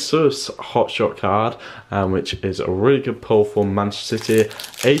Gabriel Jesus hotshot card, which is a really good pull for Manchester City.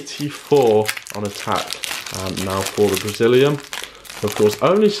 84 on attack now for the Brazilian. Of course,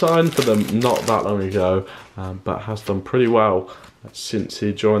 only signed for them not that long ago, but has done pretty well since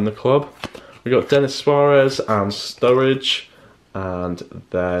he joined the club. We got Denis Suarez and Sturridge, and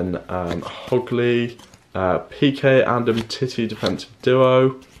then Hogley, PK and Umtiti defensive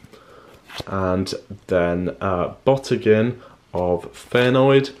duo, and then Bottegin of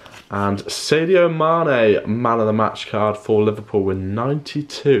Feyenoord, and Sadio Mane, man of the match card for Liverpool with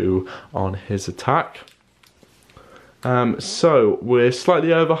 92 on his attack. So we're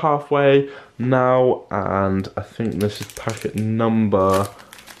slightly over halfway now, and I think this is packet number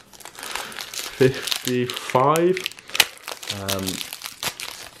 55,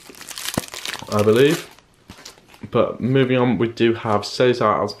 I believe. But moving on, we do have Cesar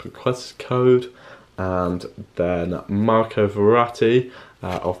Azpilicueta's code, and then Marco Verratti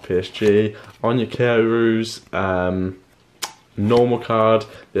of PSG, Onyekuru's normal card,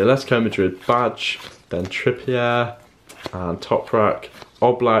 the Atletico Madrid badge, then Trippier and Toprak,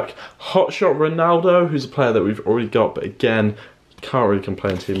 Oblak, Hotshot Ronaldo, who's a player that we've already got, but again, can't really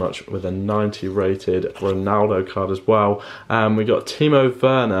complain too much with a 90 rated Ronaldo card as well. We got Timo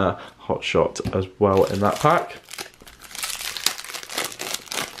Werner hotshot as well in that pack.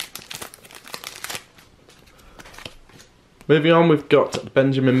 Moving on, we've got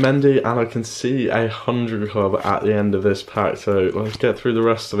Benjamin Mendy, and I can see a 100 club at the end of this pack, so let's get through the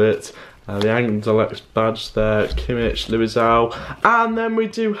rest of it. The Anderlecht badge there, Kimmich, Luizao, and then we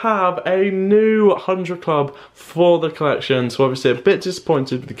do have a new 100 club for the collection. So obviously a bit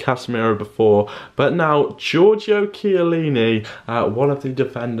disappointed with the Casemiro before, but now Giorgio Chiellini, one of the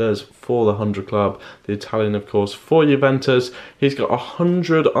defenders for the 100 club, the Italian of course for Juventus. He's got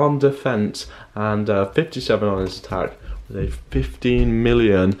 100 on defence and 57 on his attack, with a £15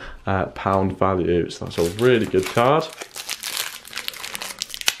 million value, so that's a really good card.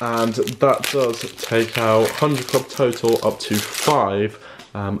 And that does take our 100 club total up to 5,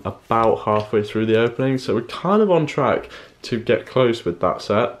 about halfway through the opening. So we're kind of on track to get close with that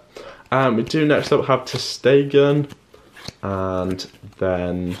set. We do next up have ter Stegen, and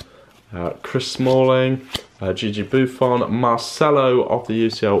then Chris Smalling, Gigi Buffon, Marcelo of the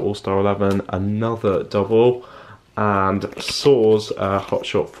UCL All-Star 11, another double, and Soares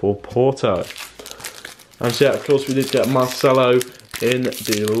hotshot for Porto. And so yeah, of course we did get Marcelo in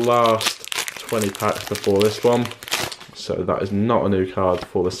the last 20 packs before this one, so that is not a new card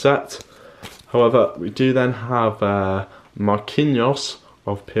for the set. However, we do then have Marquinhos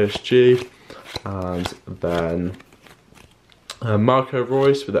of PSG, and then Marco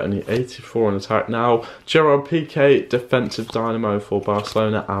Reus with only 84 on attack now, Gerard Piqué defensive dynamo for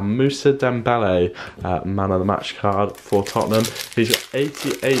Barcelona, and Moussa Dembele man of the match card for Tottenham. He's got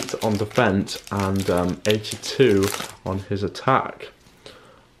 88 on defence and 82 on his attack.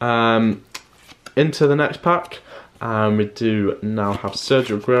 Into the next pack, we do now have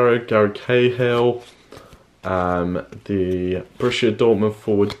Sergio Aguero, Gary Cahill, the Borussia Dortmund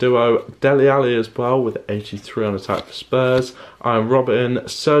forward duo, Dele Alli as well with 83 on attack for Spurs, Ian Robin,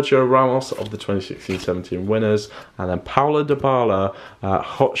 Sergio Ramos of the 2016-17 winners, and then Paulo Dybala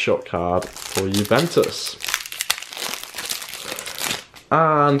hotshot card for Juventus.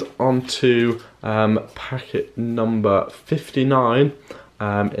 And on to packet number 59.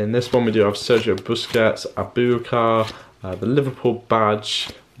 In this one we do have Sergio Busquets, Abubakar, the Liverpool badge,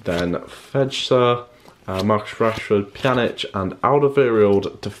 then Fedsa, Marcus Rashford, Pjanic, and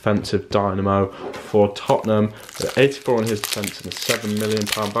Alderweireld defensive dynamo for Tottenham, with 84 on his defence and a £7 million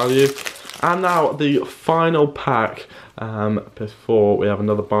value. And now the final pack before we have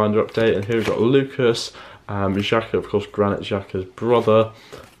another binder update, and here we've got Lucas Xhaka, of course Granit Xhaka's brother,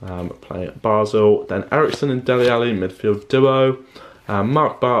 playing at Basel. Then Ericsson and Dele Alli, midfield duo.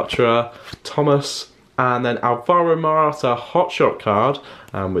 Mark Bartra, Thomas, and then Alvaro Morata, hotshot card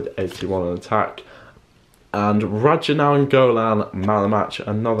with 81 on attack. And Radjanau and Golan, man of the match,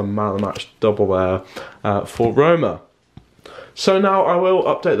 another man of the match double there for Roma. So now I will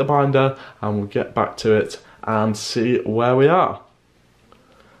update the binder and we'll get back to it and see where we are.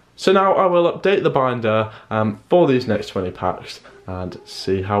 So now I will update the binder for these next 20 packs and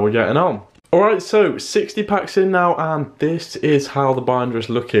see how we're getting on. Alright, so 60 packs in now, and this is how the binder is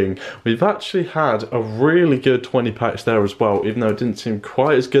looking. We've actually had a really good 20 packs there as well, even though it didn't seem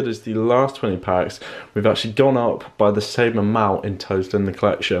quite as good as the last 20 packs. We've actually gone up by the same amount in total in the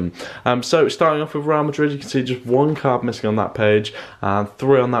collection. So starting off with Real Madrid, you can see just one card missing on that page and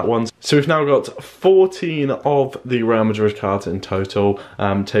 3 on that one. So we've now got 14 of the Real Madrid cards in total,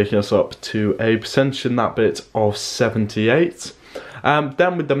 taking us up to a percentage in that bit of 78.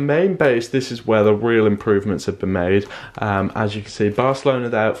 Then with the main base, this is where the real improvements have been made. As you can see, Barcelona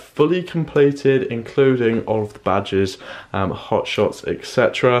there fully completed, including all of the badges, hot shots,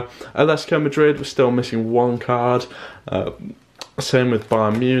 etc. Atletico Madrid was still missing 1 card. Same with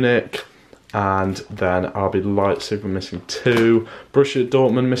Bayern Munich. And then RB Leipzig, we're missing 2. Borussia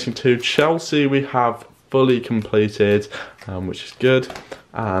Dortmund missing 2. Chelsea we have fully completed, which is good.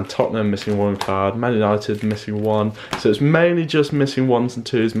 And Tottenham missing 1 card, Man United missing 1. So it's mainly just missing 1s and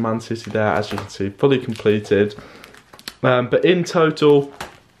 2s. Man City there, as you can see, fully completed. But in total,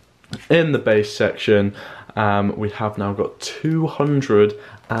 in the base section, we have now got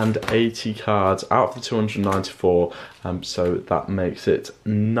 280 cards out of the 294. So that makes it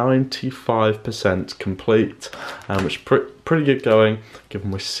 95% complete, which is pretty good going,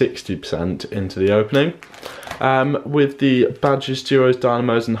 given we're 60% into the opening. With the badges, duos,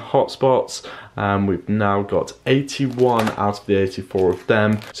 dynamos and hotspots, we've now got 81 out of the 84 of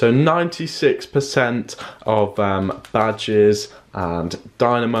them. So 96% of badges and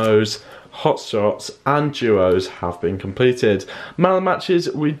dynamos, hotshots and duos have been completed. Man of the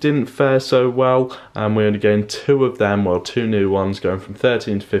matches, we didn't fare so well. We only gained 2 of them, well, 2 new ones, going from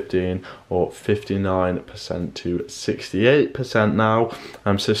 13 to 15, or 59% to 68% now.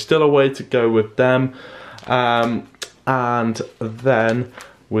 So still a way to go with them. And then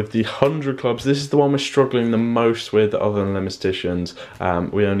with the 100 clubs, this is the one we're struggling the most with other than limitations.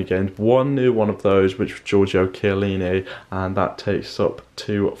 We only gained 1 new one of those, which was Giorgio Chiellini, and that takes up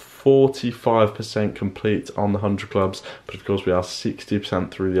to 45% complete on the 100 clubs. But of course we are 60%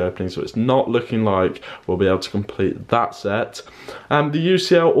 through the opening, so it's not looking like we'll be able to complete that set. The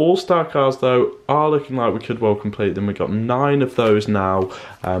UCL All-Star cards though are looking like we could well complete them. We've got 9 of those now,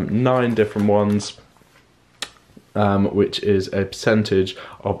 9 different ones. Which is a percentage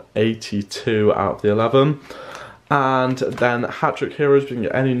of 82 out of the 11. And then Hat-Trick Heroes, we can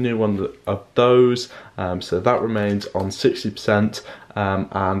get any new one of those, so that remains on 60%,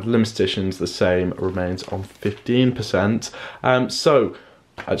 and Limitations the same, remains on 15%. So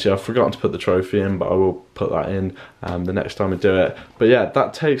actually I've forgotten to put the trophy in, but I will put that in the next time we do it. But yeah,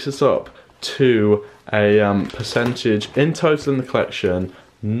 that takes us up to a percentage in total in the collection,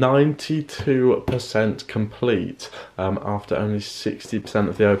 92% complete after only 60%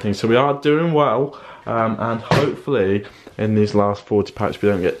 of the opening. So we are doing well, and hopefully in these last 40 packs we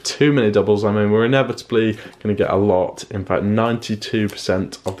don't get too many doubles. I mean, we're inevitably going to get a lot. In fact,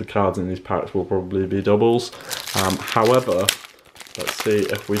 92% of the cards in these packs will probably be doubles. However, let's see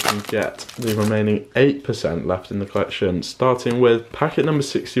if we can get the remaining 8% left in the collection. Starting with packet number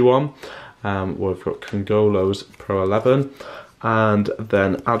 61, we've got Congolo's Pro 11. And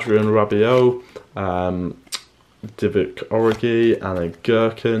then Adrian Rabiot, Divock Origi, and then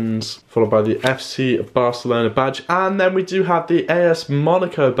Gherkins, followed by the FC Barcelona badge. And then we do have the AS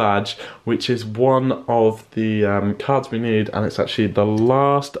Monaco badge, which is one of the cards we need, and it's actually the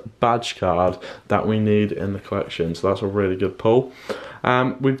last badge card that we need in the collection, so that's a really good pull.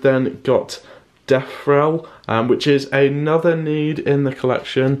 We've then got Defrel, which is another need in the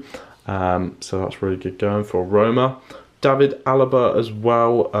collection, so that's really good going for Roma. David Alaba as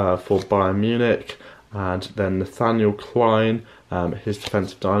well for Bayern Munich, and then Nathaniel Klein, his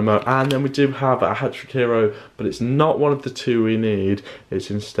defensive dynamo. And then we do have a hat-trick hero, but it's not one of the 2 we need.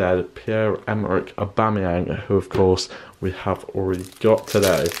 It's instead Pierre-Emerick Aubameyang, who of course we have already got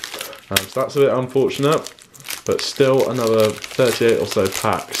today. So that's a bit unfortunate, but still another 38 or so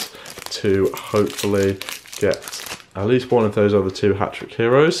packs to hopefully get at least one of those other 2 hat-trick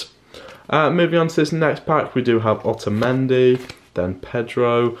heroes. Moving on to this next pack, we do have Otamendi, then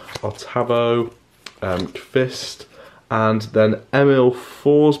Pedro, Otavo, Kvist, and then Emil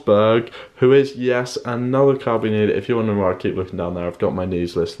Forsberg, who is, yes, another card we need. If you're wondering why I keep looking down there, I've got my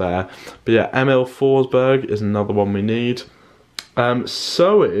needs list there. But yeah, Emil Forsberg is another one we need.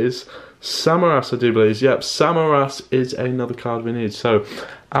 So is Samaras, I do believe. Yep, Samaras is another card we need. So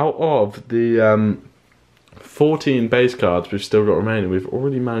out of the 14 base cards we've still got remaining, we've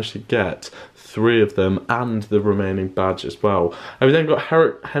already managed to get 3 of them and the remaining badge as well. And we then got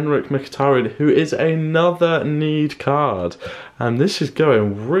Henrik Mkhitaryan, who is another need card. And this is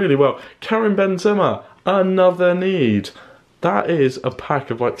going really well. Karim Benzema, another need. That is a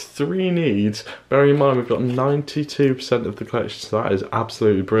pack of like 3 needs. Bearing in mind we've got 92% of the collection, so that is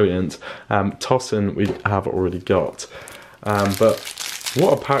absolutely brilliant. Tosin we have already got. But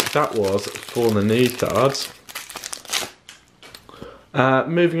what a pack that was for the need cards.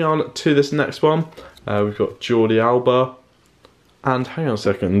 Moving on to this next one, we've got Jordi Alba, and hang on a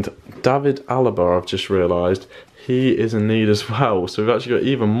second, David Alaba, I've just realised, he is in need as well, so we've actually got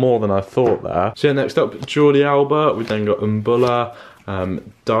even more than I thought there. So yeah, next up, Jordi Alba, we've then got Mbula,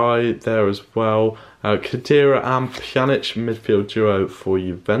 Dye there as well, Khedira and Pjanic midfield duo for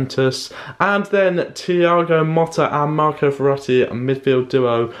Juventus, and then Thiago Motta and Marco Verratti midfield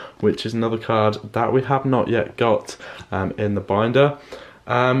duo, which is another card that we have not yet got in the binder.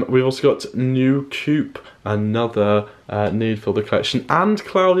 We've also got New Coop, another need for the collection, and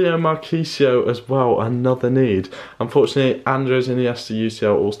Claudio Marchisio as well, another need. Unfortunately, Andres Iniesta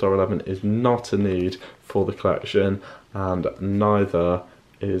UCL All-Star 11 is not a need for the collection, and neither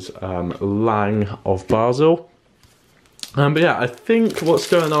is Lang of Basel. But yeah, I think what's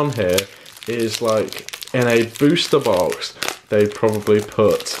going on here is, like, in a booster box, they probably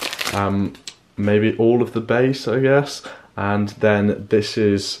put maybe all of the base, I guess, and then this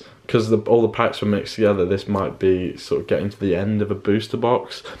is, because all the packs were mixed together, this might be sort of getting to the end of a booster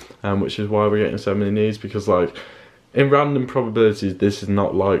box, which is why we're getting so many needs, because like in random probabilities this is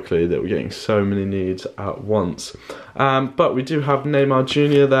not likely that we're getting so many needs at once. But we do have Neymar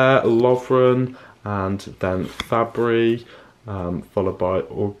Jr. there, Lovren, and then Fabry, followed by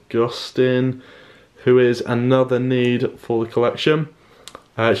Augustin, who is another need for the collection.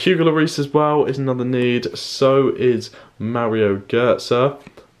 Hugo Lloris as well is another need, so is Mario Götze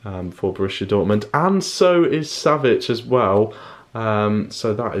for Borussia Dortmund, and so is Savic as well.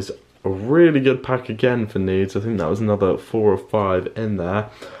 So that is a really good pack again for needs. I think that was another 4 or 5 in there.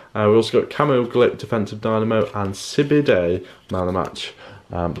 We also got Kamil Glik, defensive dynamo, and Sibide, man of the match,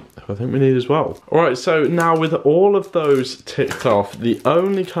 who I think we need as well. Alright, so now with all of those ticked off, the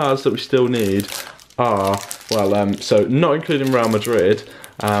only cards that we still need are, well, so not including Real Madrid,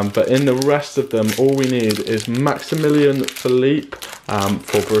 but in the rest of them, all we need is Maximilian Philippe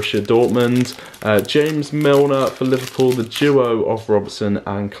for Borussia Dortmund, James Milner for Liverpool, the duo of Robertson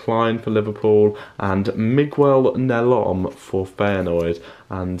and Klein for Liverpool, and Miguel Nelom for Feyenoord.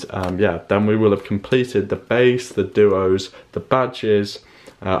 And yeah, then we will have completed the base, the duos, the badges,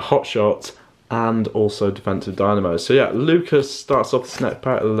 hot shots, and also defensive dynamos. So yeah, Lucas starts off this next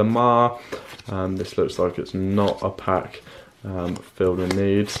pack, Lamar. This looks like it's not a pack filled with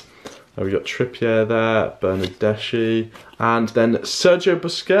needs. We've got Trippier there, Bernardeschi, and then Sergio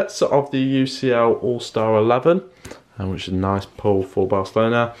Busquets of the UCL All-Star 11, which is a nice pull for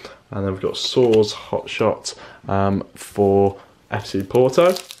Barcelona. And then we've got Soares hot shot for FC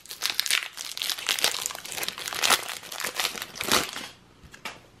Porto.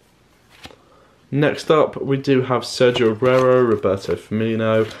 Next up, we do have Sergio Aguero, Roberto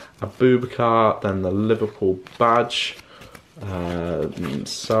Firmino, Abubakar, then the Liverpool badge,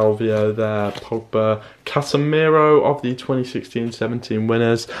 Salvio there, Pogba, Casemiro of the 2016-17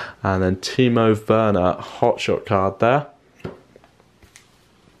 winners, and then Timo Werner hotshot card there.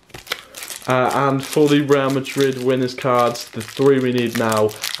 And for the Real Madrid winners cards, the 3 we need now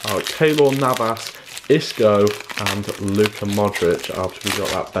are Keylor Navas, Isco, and Luka Modric, after we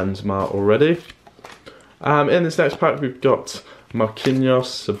got that Benzema already. In this next pack, we've got Marquinhos,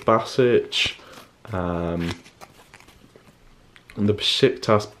 Subasic, the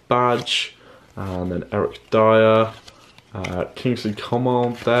Besiktas badge, and then Eric Dyer, Kingsley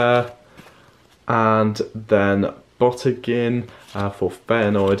Coman there, and then Bottegin for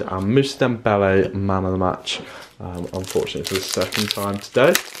Feyenoord, and Moussa Dembele, man of the match, unfortunately for the second time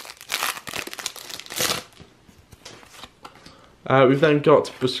today. We've then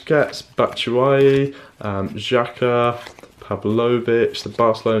got Busquets, Batshuayi, Xhaka, Pavlovic, the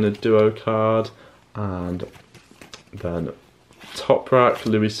Barcelona duo card, and then Toprak,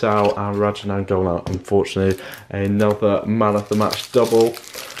 Luisao, and Rajan Angola. Unfortunately, another man of the match double.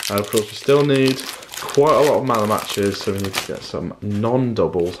 Of course, we still need quite a lot of man of matches, so we need to get some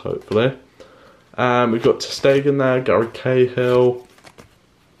non-doubles, hopefully. We've got Stegen there, Gary Cahill,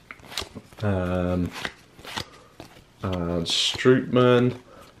 and Strootman,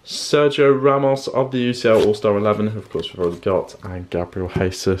 Sergio Ramos of the UCL All-Star 11, who of course we've already got, and Gabriel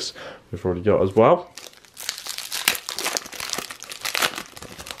Jesus we've already got as well.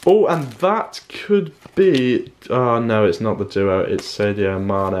 Oh, and that could be, oh no, it's not the duo, it's Sadio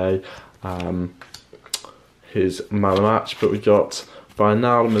Mane, his man of the match, but we got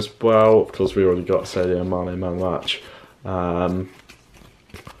Wijnaldum as well. Of course we already got Sadio Mane man of the match.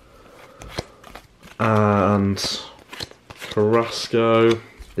 And Carrasco,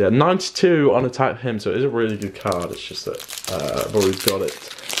 yeah, 92 on attack for him, so it is a really good card. It's just that I've already got it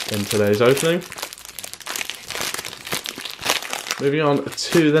in today's opening. Moving on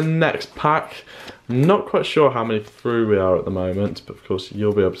to the next pack. I'm not quite sure how many through we are at the moment, but of course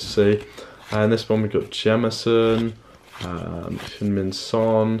you'll be able to see. And this one we've got Jemerson, Heung-min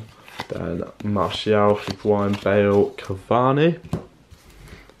Son, then Martial, Higuain, Bale, Cavani.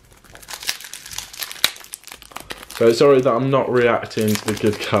 So sorry that I'm not reacting to the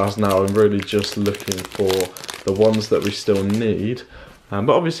good cards now, I'm really just looking for the ones that we still need. But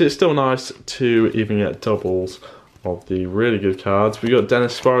obviously it's still nice to even get doubles of the really good cards. We got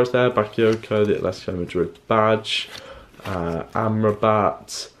Dennis Suarez there, Bakayoko, the Atletico Madrid badge,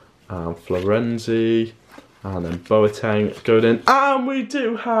 Amrabat, Florenzi, and then Boateng, Godin, and we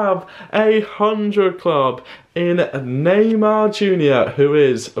do have 100 club in Neymar Jr., who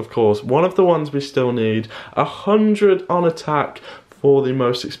is, of course, one of the ones we still need. 100 on attack for the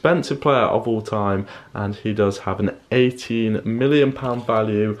most expensive player of all time, and he does have an £18 million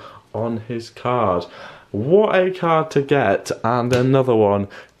value on his card. What a card to get, and another one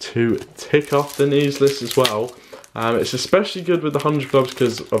to tick off the news list as well. It's especially good with the 100 clubs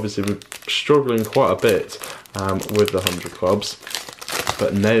because obviously we're struggling quite a bit with the 100 clubs,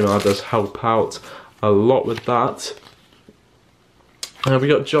 but Neymar does help out a lot with that. We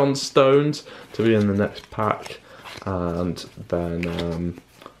got John Stones to be in the next pack, and then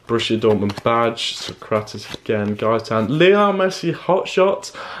Borussia Dortmund badge, Socrates again, Gaetan, Lionel Messi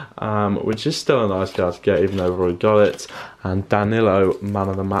hotshot, which is still a nice card to get even though we've already got it, and Danilo man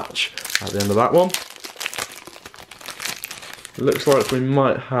of the match at the end of that one. It looks like we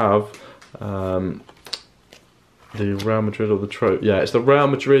might have the Real Madrid or the trophy. Yeah, it's the Real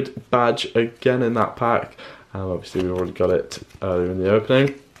Madrid badge again in that pack. Obviously we've already got it earlier in the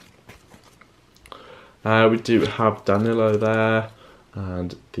opening. We do have Danilo there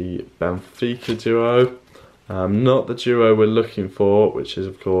and the Benfica duo. Not the duo we're looking for, which is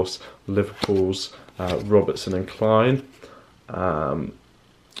of course Liverpool's Robertson and Klein.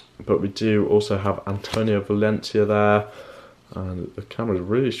 But we do also have Antonio Valencia there. And the camera's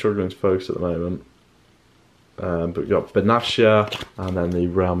really struggling to focus at the moment. But we've got Benatia and then the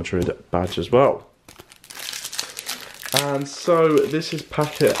Real Madrid badge as well. And so this is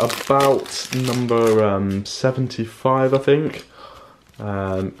packet about number 75, I think.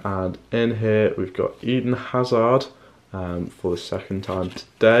 And in here we've got Eden Hazard for the second time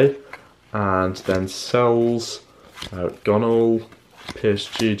today. And then Sells, Gonal,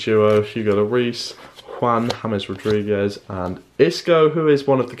 PSG duo, Hugo Lloris, Juan, James Rodriguez, and Isco, who is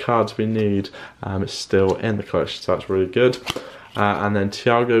one of the cards we need. It's still in the collection, so that's really good. And then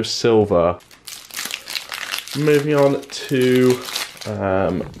Thiago Silva. Moving on to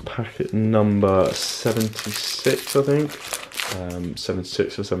packet number 76, I think.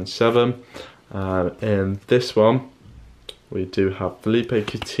 76 or 77. In this one, we do have Felipe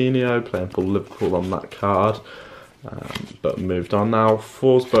Coutinho playing for Liverpool on that card. But moved on now.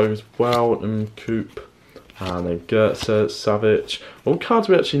 Forsberg as well, and Coop. And then Goetze, Savic. All cards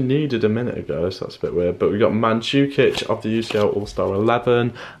we actually needed a minute ago, so that's a bit weird. But we got Mandzukic of the UCL All-Star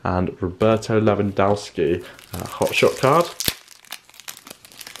 11 and Roberto Lewandowski hotshot card.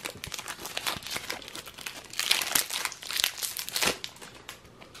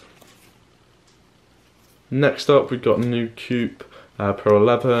 Next up, we've got new Coop Pro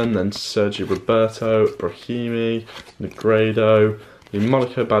 11, then Sergio Roberto, Brahimi, Negredo. The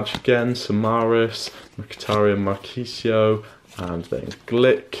Monaco badge again, Samaris, Mkhitaryan, Marquisio, and then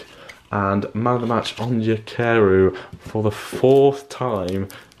Glick. And man of the match on Yakeru for the 4th time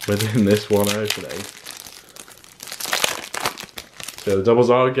within this one opening. So the doubles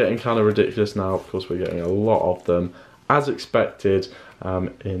are getting kind of ridiculous now. Of course, we're getting a lot of them, as expected,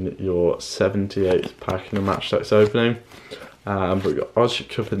 in your 78th pack in the Match Attax opening. But we've got Ozzy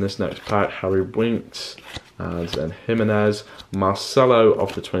Cup in this next pack, Harry Winks, and then Jimenez, Marcelo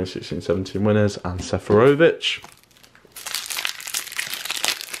of the 2016-17 winners, and Seferovic.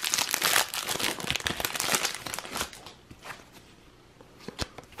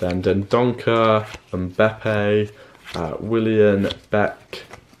 then Dendoncker, Mbappe, Willian, Beck,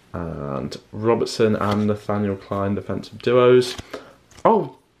 and Robertson and Nathaniel Klein defensive duos.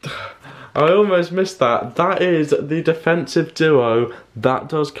 Oh, I almost missed that. That is the defensive duo that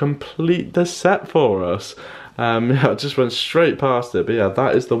does complete the set for us. Yeah, I just went straight past it, but yeah,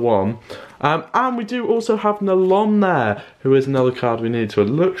 that is the one. And we do also have Nalon there, who is another card we need. So it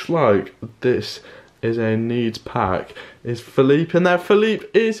looks like this is a needs pack. Is Philippe in there? Philippe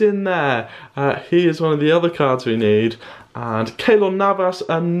is in there. He is one of the other cards we need. And Keylor Navas,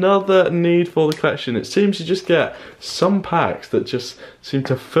 another need for the collection. It seems you just get some packs that just seem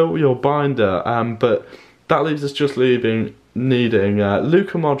to fill your binder. But that leaves us just needing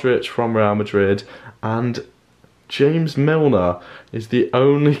Luka Modric from Real Madrid, and James Milner is the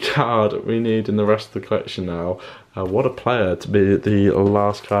only card we need in the rest of the collection now. What a player to be the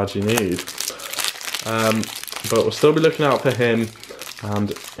last card you need. But we'll still be looking out for him,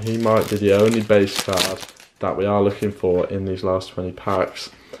 and he might be the only base card that we are looking for in these last 20 packs.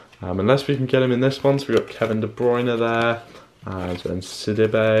 Unless we can get him in this one. So we've got Kevin De Bruyne there, and then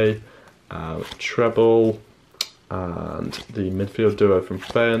Sidibe, Treble, and the midfield duo from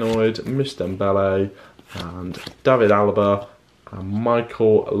Feyenoord, Mr. Dembele, and David Alaba, and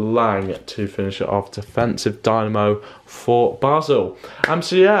Michael Lang to finish it off, defensive dynamo for Basel.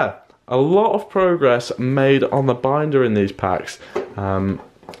 So yeah, a lot of progress made on the binder in these packs,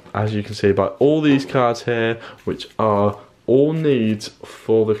 as you can see by all these cards here, which are all needs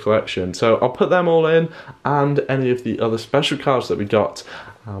for the collection. So I'll put them all in, and any of the other special cards that we got,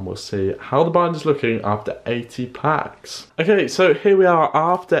 and we'll see how the binder's looking after 80 packs. Okay, so here we are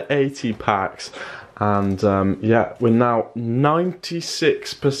after 80 packs. And yeah, we're now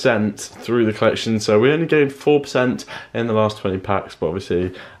 96% through the collection. So we only gained 4% in the last 20 packs, but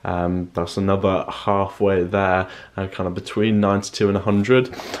obviously that's another halfway there, kind of between 92 and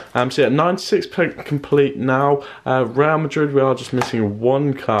 100. So yeah, 96% complete now. Real Madrid, we are just missing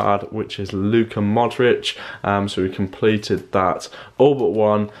one card, which is Luka Modric. So we completed that all but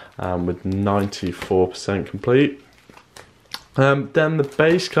one, with 94% complete. Then the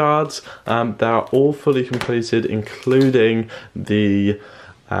base cards, they are all fully completed, including the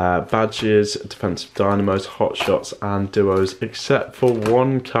badges, defensive dynamos, hot shots and duos, except for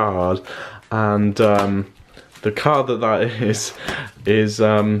one card. And the card that is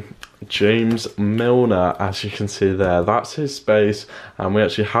James Milner, as you can see there. That's his space, and we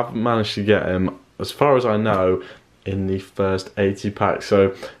actually haven't managed to get him, as far as I know, in the first 80 packs.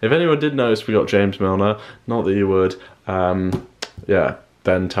 So if anyone did notice we got James Milner, not that you would, yeah,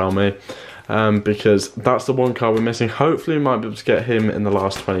 then tell me, because that's the one card we're missing. Hopefully we might be able to get him in the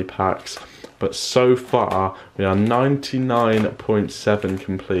last 20 packs, but so far we are 99.7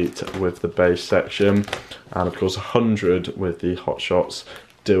 complete with the base section, and of course 100 with the hot shots,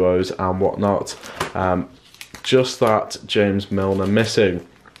 duos and whatnot. Just that James Milner missing.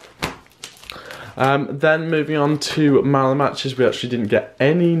 Then moving on to man of the matches, we actually didn't get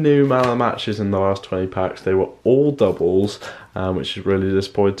any new man of the matches in the last 20 packs. They were all doubles, which is really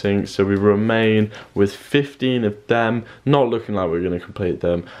disappointing. So we remain with 15 of them, not looking like we're going to complete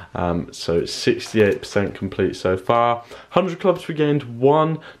them. So 68% complete so far. 100 clubs, we gained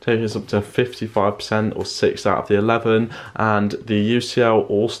 1, taking us up to 55%, or 6 out of the 11. And the UCL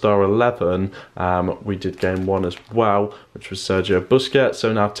All-Star 11, we did gain 1 as well, which was Sergio Busquets.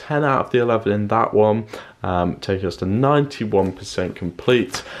 So now 10 out of the 11 in that one, taking us to 91%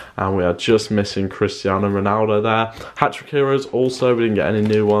 complete. And we are just missing Cristiano Ronaldo there. Hat-trick heroes also, we didn't get any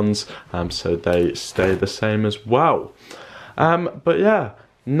new ones, so they stay the same as well. But yeah,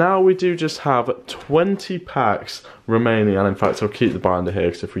 now we do just have 20 packs remaining, and in fact I'll keep the binder here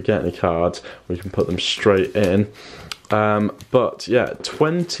because if we get any cards we can put them straight in. But yeah,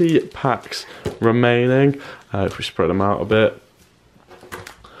 20 packs remaining, if we spread them out a bit.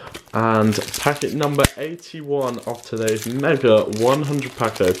 And packet number 81 of today's mega 100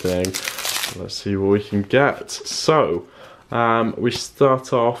 pack opening. Let's see what we can get. So we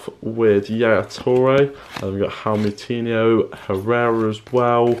start off with Yaya Toure, and we've got Moutinho, Herrera as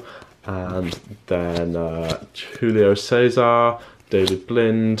well, and then Julio Cesar, David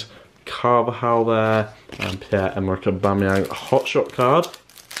Blind, Carvajal there, and Pierre-Emerick Aubameyang hot shot card.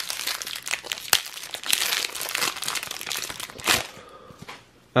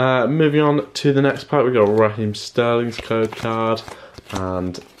 Moving on to the next pack, we've got Raheem Sterling's code card,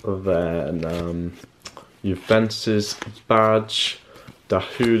 and then Juventus's badge,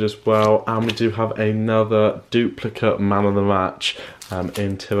 Dahoud as well, and we do have another duplicate man of the match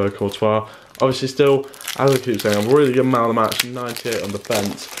in Thibaut Courtois. Obviously still, as I keep saying, a really good man of the match, 98 on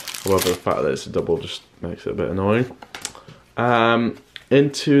defence. However, the fact that it's a double just makes it a bit annoying.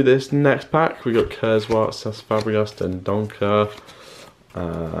 into this next pack, we got Kurzweil, Cesc Fabregas, Dendoncker,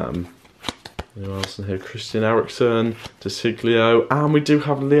 who else in here? Christian Eriksen, De Siglio, and we do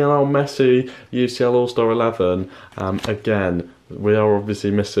have Lionel Messi, UCL All-Star 11. Again, we are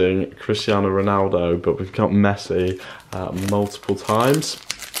obviously missing Cristiano Ronaldo, but we've got Messi multiple times.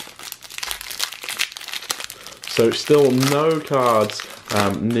 So still no cards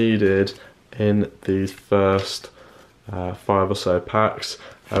needed in these first 5 or so packs.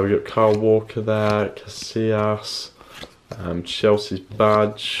 We got Kyle Walker there, Casillas, Chelsea's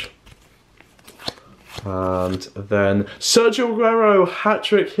badge, and then Sergio Aguero,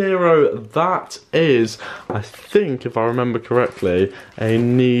 hat-trick hero. That is, I think, if I remember correctly, a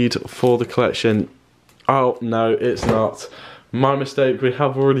need for the collection. Oh, no, it's not. My mistake, we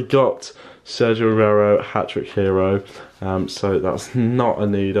have already got Sergio Aguero, hat-trick hero, so that's not a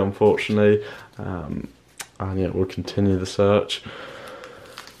need, unfortunately. And yeah, we'll continue the search.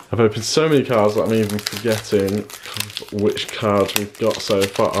 I've opened so many cards that I'm even forgetting which cards we've got so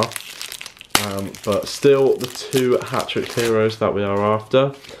far. But still the 2 hat-trick heroes that we are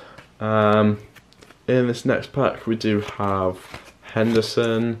after. In this next pack we do have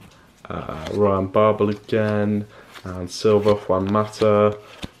Henderson, Ryan Babel again, and Silva, Juan Mata,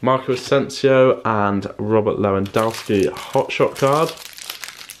 Marco Asensio, and Robert Lewandowski hotshot card.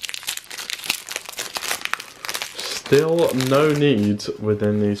 Still no needs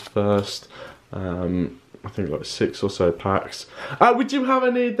within these first I think like 6 or so packs. We do have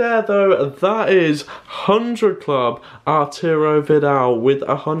a need there though. That is 100 Club Arturo Vidal with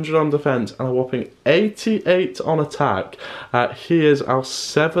 100 on defence and a whopping 88 on attack. He is our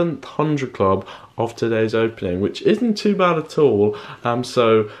 7th 100 Club of today's opening, which isn't too bad at all.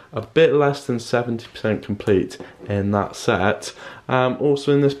 So a bit less than 70% complete in that set.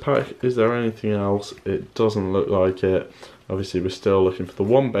 Also in this pack, is there anything else? It doesn't look like it. Obviously we're still looking for the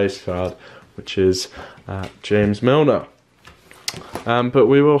 1 base card, which is James Milner. But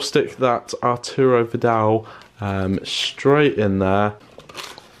we will stick that Arturo Vidal straight in there.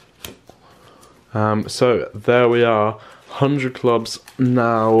 So there we are, 100 clubs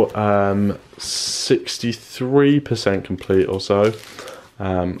now, 63% complete or so,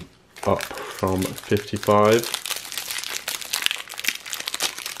 up from 55.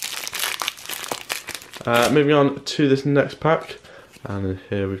 Moving on to this next pack. And in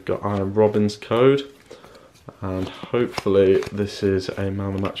here we've got Iron Robin's code, and hopefully this is a man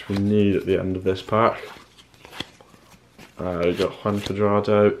of the match we need at the end of this pack. We've got Juan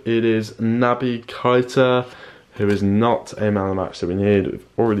Cuadrado. It is Naby Keita, who is not a man of the match that we need. We've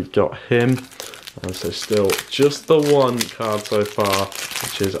already got him, and so still just the 1 card so far,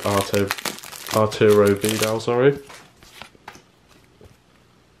 which is Arturo Vidal, sorry.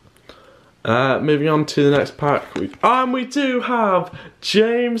 Moving on to the next pack, we do have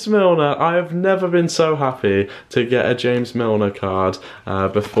James Milner. I have never been so happy to get a James Milner card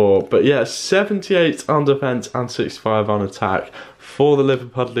before, but yeah, 78 on defence and 65 on attack for the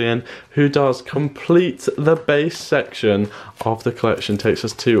Liverpudlian, who does complete the base section of the collection, takes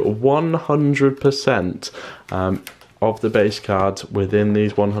us to 100% of the base cards within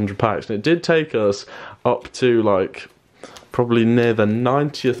these 100 packs, and it did take us up to like probably near the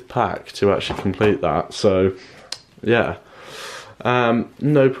 90th pack to actually complete that. So yeah,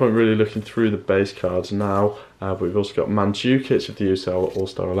 no point really looking through the base cards now, but we've also got Mandzukic of the UCL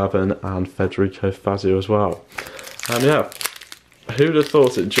All-Star 11 and Federico Fazio as well. Yeah, who'd have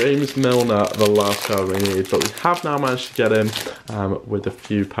thought it? James Milner, the last card we need, but we have now managed to get him with a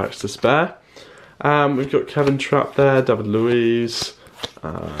few packs to spare. We've got Kevin Trapp there, David Luiz,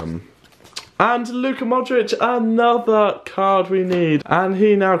 and Luka Modric, another card we need. And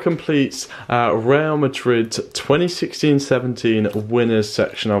he now completes Real Madrid's 2016-17 winners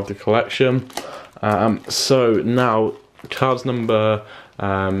section of the collection. So now cards number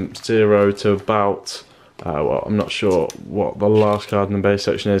 0 to about, well, I'm not sure what the last card in the base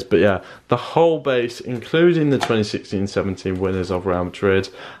section is, but yeah, the whole base, including the 2016-17 winners of Real Madrid,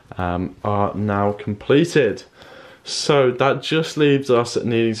 are now completed. So that just leaves us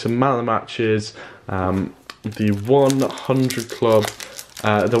needing some man of the matches, the 100 club,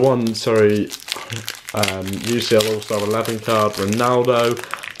 UCL All-Star 11 card, Ronaldo,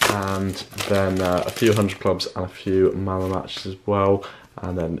 and then a few 100 clubs and a few man of the matches as well,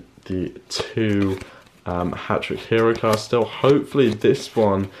 and then the 2 hat-trick hero cards still. Hopefully this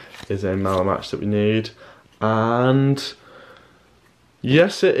one is a man of the match that we need, and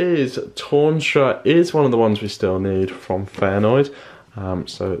yes, it is. Tornstra is one of the ones we still need from Feyenoord,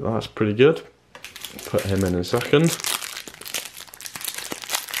 so that's pretty good. Put him in a second.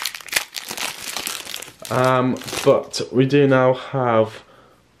 But we do now have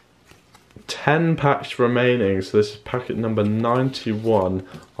 10 packs remaining, so this is packet number 91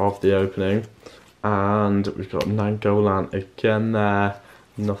 of the opening, and we've got Nangolan again there.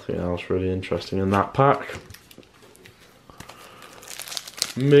 Nothing else really interesting in that pack.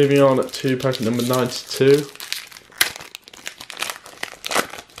 Moving on to packet number 92.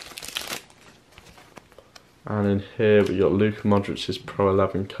 And in here we got Luka Modric's Pro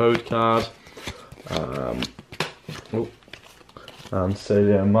 11 code card. And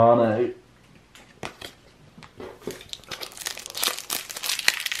Sadio Mane.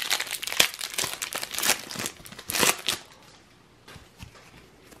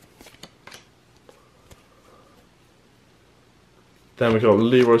 Then we've got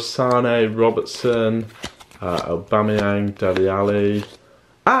Leroy Sané, Robertson, Aubameyang, Dele Alli,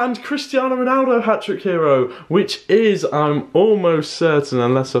 and Cristiano Ronaldo hat-trick hero, which is, I'm almost certain,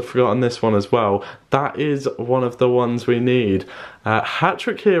 unless I've forgotten this one as well, that is one of the ones we need.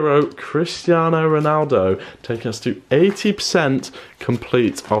 Hat-trick hero Cristiano Ronaldo, taking us to 80%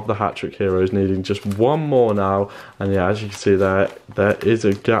 complete of the hat-trick heroes, needing just one more now. And yeah, as you can see there is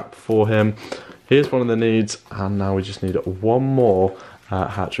a gap for him. Here's one of the needs, and now we just need one more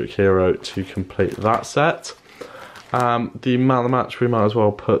hat-trick hero to complete that set. The man of the match, we might as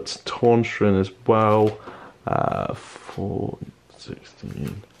well put Tornstrin as well.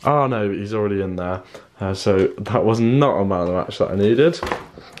 416. Oh no, he's already in there. So that was not a man of the match that I needed,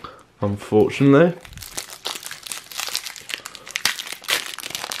 unfortunately.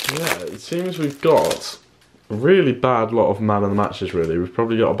 Yeah, it seems we've got a really bad lot of man of the matches, really. We've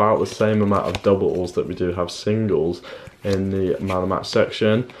probably got about the same amount of doubles that we do have singles in the man of the match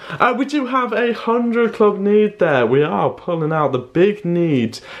section. We do have a 100 club need there. We are pulling out the big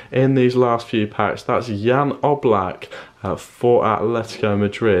needs in these last few packs. That's Jan Oblak for Atletico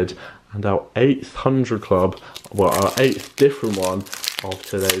Madrid, and our 8th 100 club, well, our 8th different one of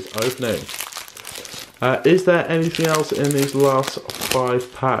today's opening. Is there anything else in these last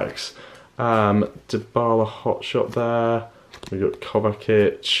 5 packs? Dybala hotshot there. We got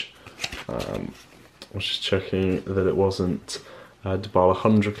Kovacic. I was just checking that it wasn't Dybala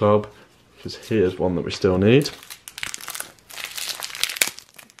 100 club, because here's one that we still need.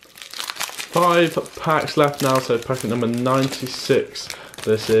 5 packs left now, so packet number 96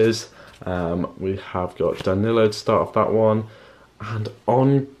 this is. We have got Danilo to start off that one, and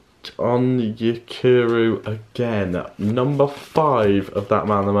on Yekuru again, number 5 of that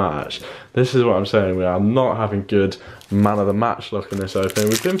man of the match. This is what I'm saying, we are not having good man of the match luck in this opening.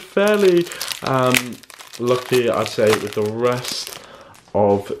 We've been fairly lucky, I'd say, with the rest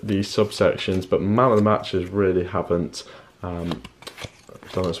of the subsections, but man of the matches really haven't done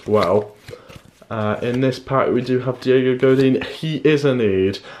as well. In this pack we do have Diego Godin. He is a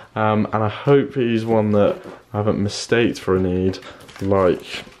need, and I hope he's one that I haven't mistaked for a need,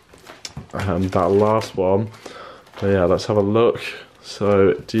 like that last one. But yeah, let's have a look.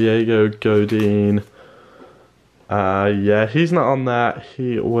 So Diego Godin, yeah, he's not on there.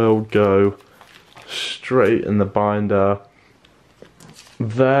 He will go straight in the binder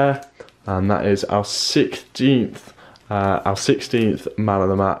there, and that is our 16th man of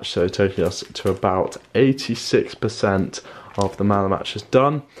the match, so taking us to about 86% of the man of the match is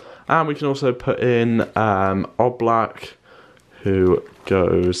done. And we can also put in Oblak, who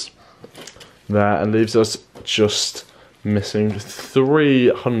goes there and leaves us just missing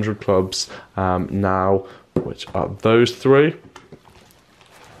 300 clubs now, which are those 3.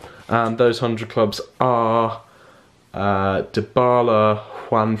 And those 100 clubs are Dybala,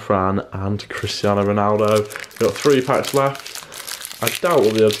 Juanfran and Cristiano Ronaldo. We've got 3 packs left. I doubt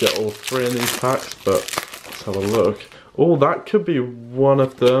we'll be able to get all 3 in these packs, but let's have a look. Oh, that could be one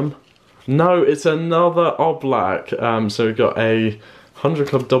of them. No, it's another Oblak. So we've got a 100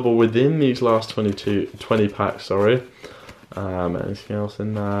 club double within these last 20 packs, sorry. Anything else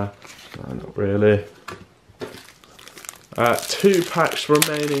in there? No, not really. 2 packs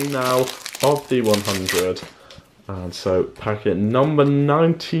remaining now of the 100. And so packet number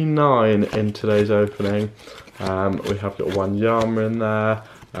 99 in today's opening. We have got Wanyama in there,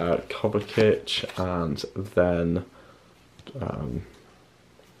 Kovacic, and then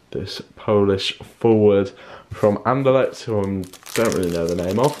this Polish forward from Anderlecht, who I don't really know the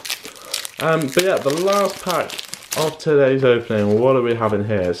name of. But yeah, the last pack of today's opening, what do we have in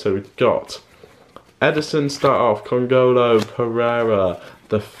here? So we've got Edison start off, Congolo, Pereira,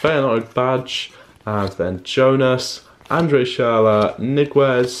 the Feyenoord badge, and then Jonas, Andre Schürrle,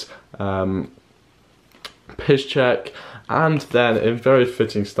 Niguez, Piszczek, and then in very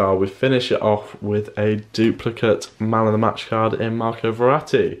fitting style we finish it off with a duplicate man of the match card in Marco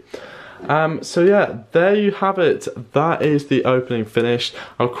Verratti. So yeah, there you have it. That is the opening finished.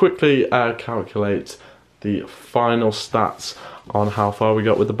 I'll quickly calculate the final stats on how far we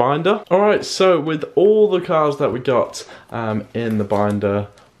got with the binder. Alright, so with all the cards that we got in the binder,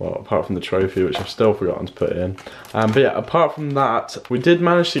 well, apart from the trophy, which I've still forgotten to put in. But yeah, apart from that, we did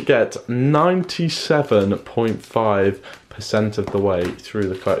manage to get 97.5% of the way through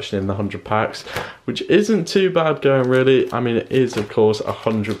the collection in the 100 packs, which isn't too bad going, really. I mean, it is, of course,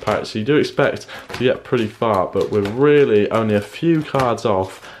 100 packs, so you do expect to get pretty far, but we're really only a few cards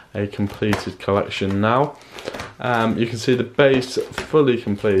off a completed collection now. You can see the base fully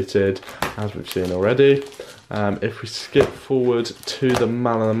completed, as we've seen already. If we skip forward to the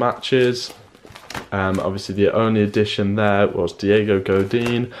man of the matches, obviously the only addition there was Diego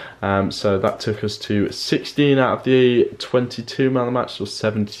Godin, so that took us to 16 out of the 22 man of the matches, or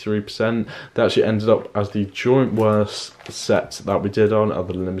 73%. That actually ended up as the joint worst set that we did on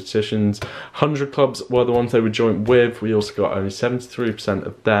other than limited editions. 100 clubs were the ones they were joint with. We also got only 73%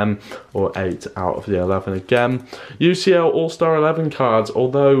 of them, or 8 out of the 11 again. UCL All-Star 11 cards,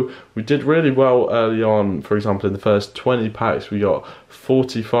 although we did really well early on, for example in the first 20 packs we got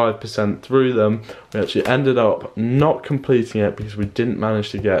 45% through them. We actually ended up not completing it because we didn't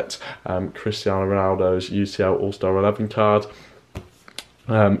manage to get Cristiano Ronaldo's UCL All-Star 11 card.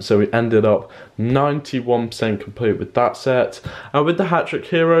 So we ended up 91% complete with that set. With the Hat-Trick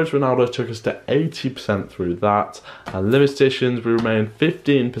Heroes, Ronaldo took us to 80% through that. And limited editions, we remained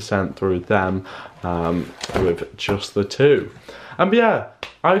 15% through them, with just the 2. But yeah,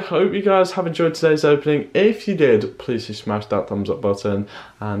 I hope you guys have enjoyed today's opening. If you did, please do smash that thumbs up button.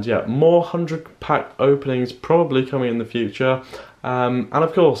 And yeah, more 100 pack openings probably coming in the future. And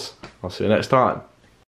of course, I'll see you next time.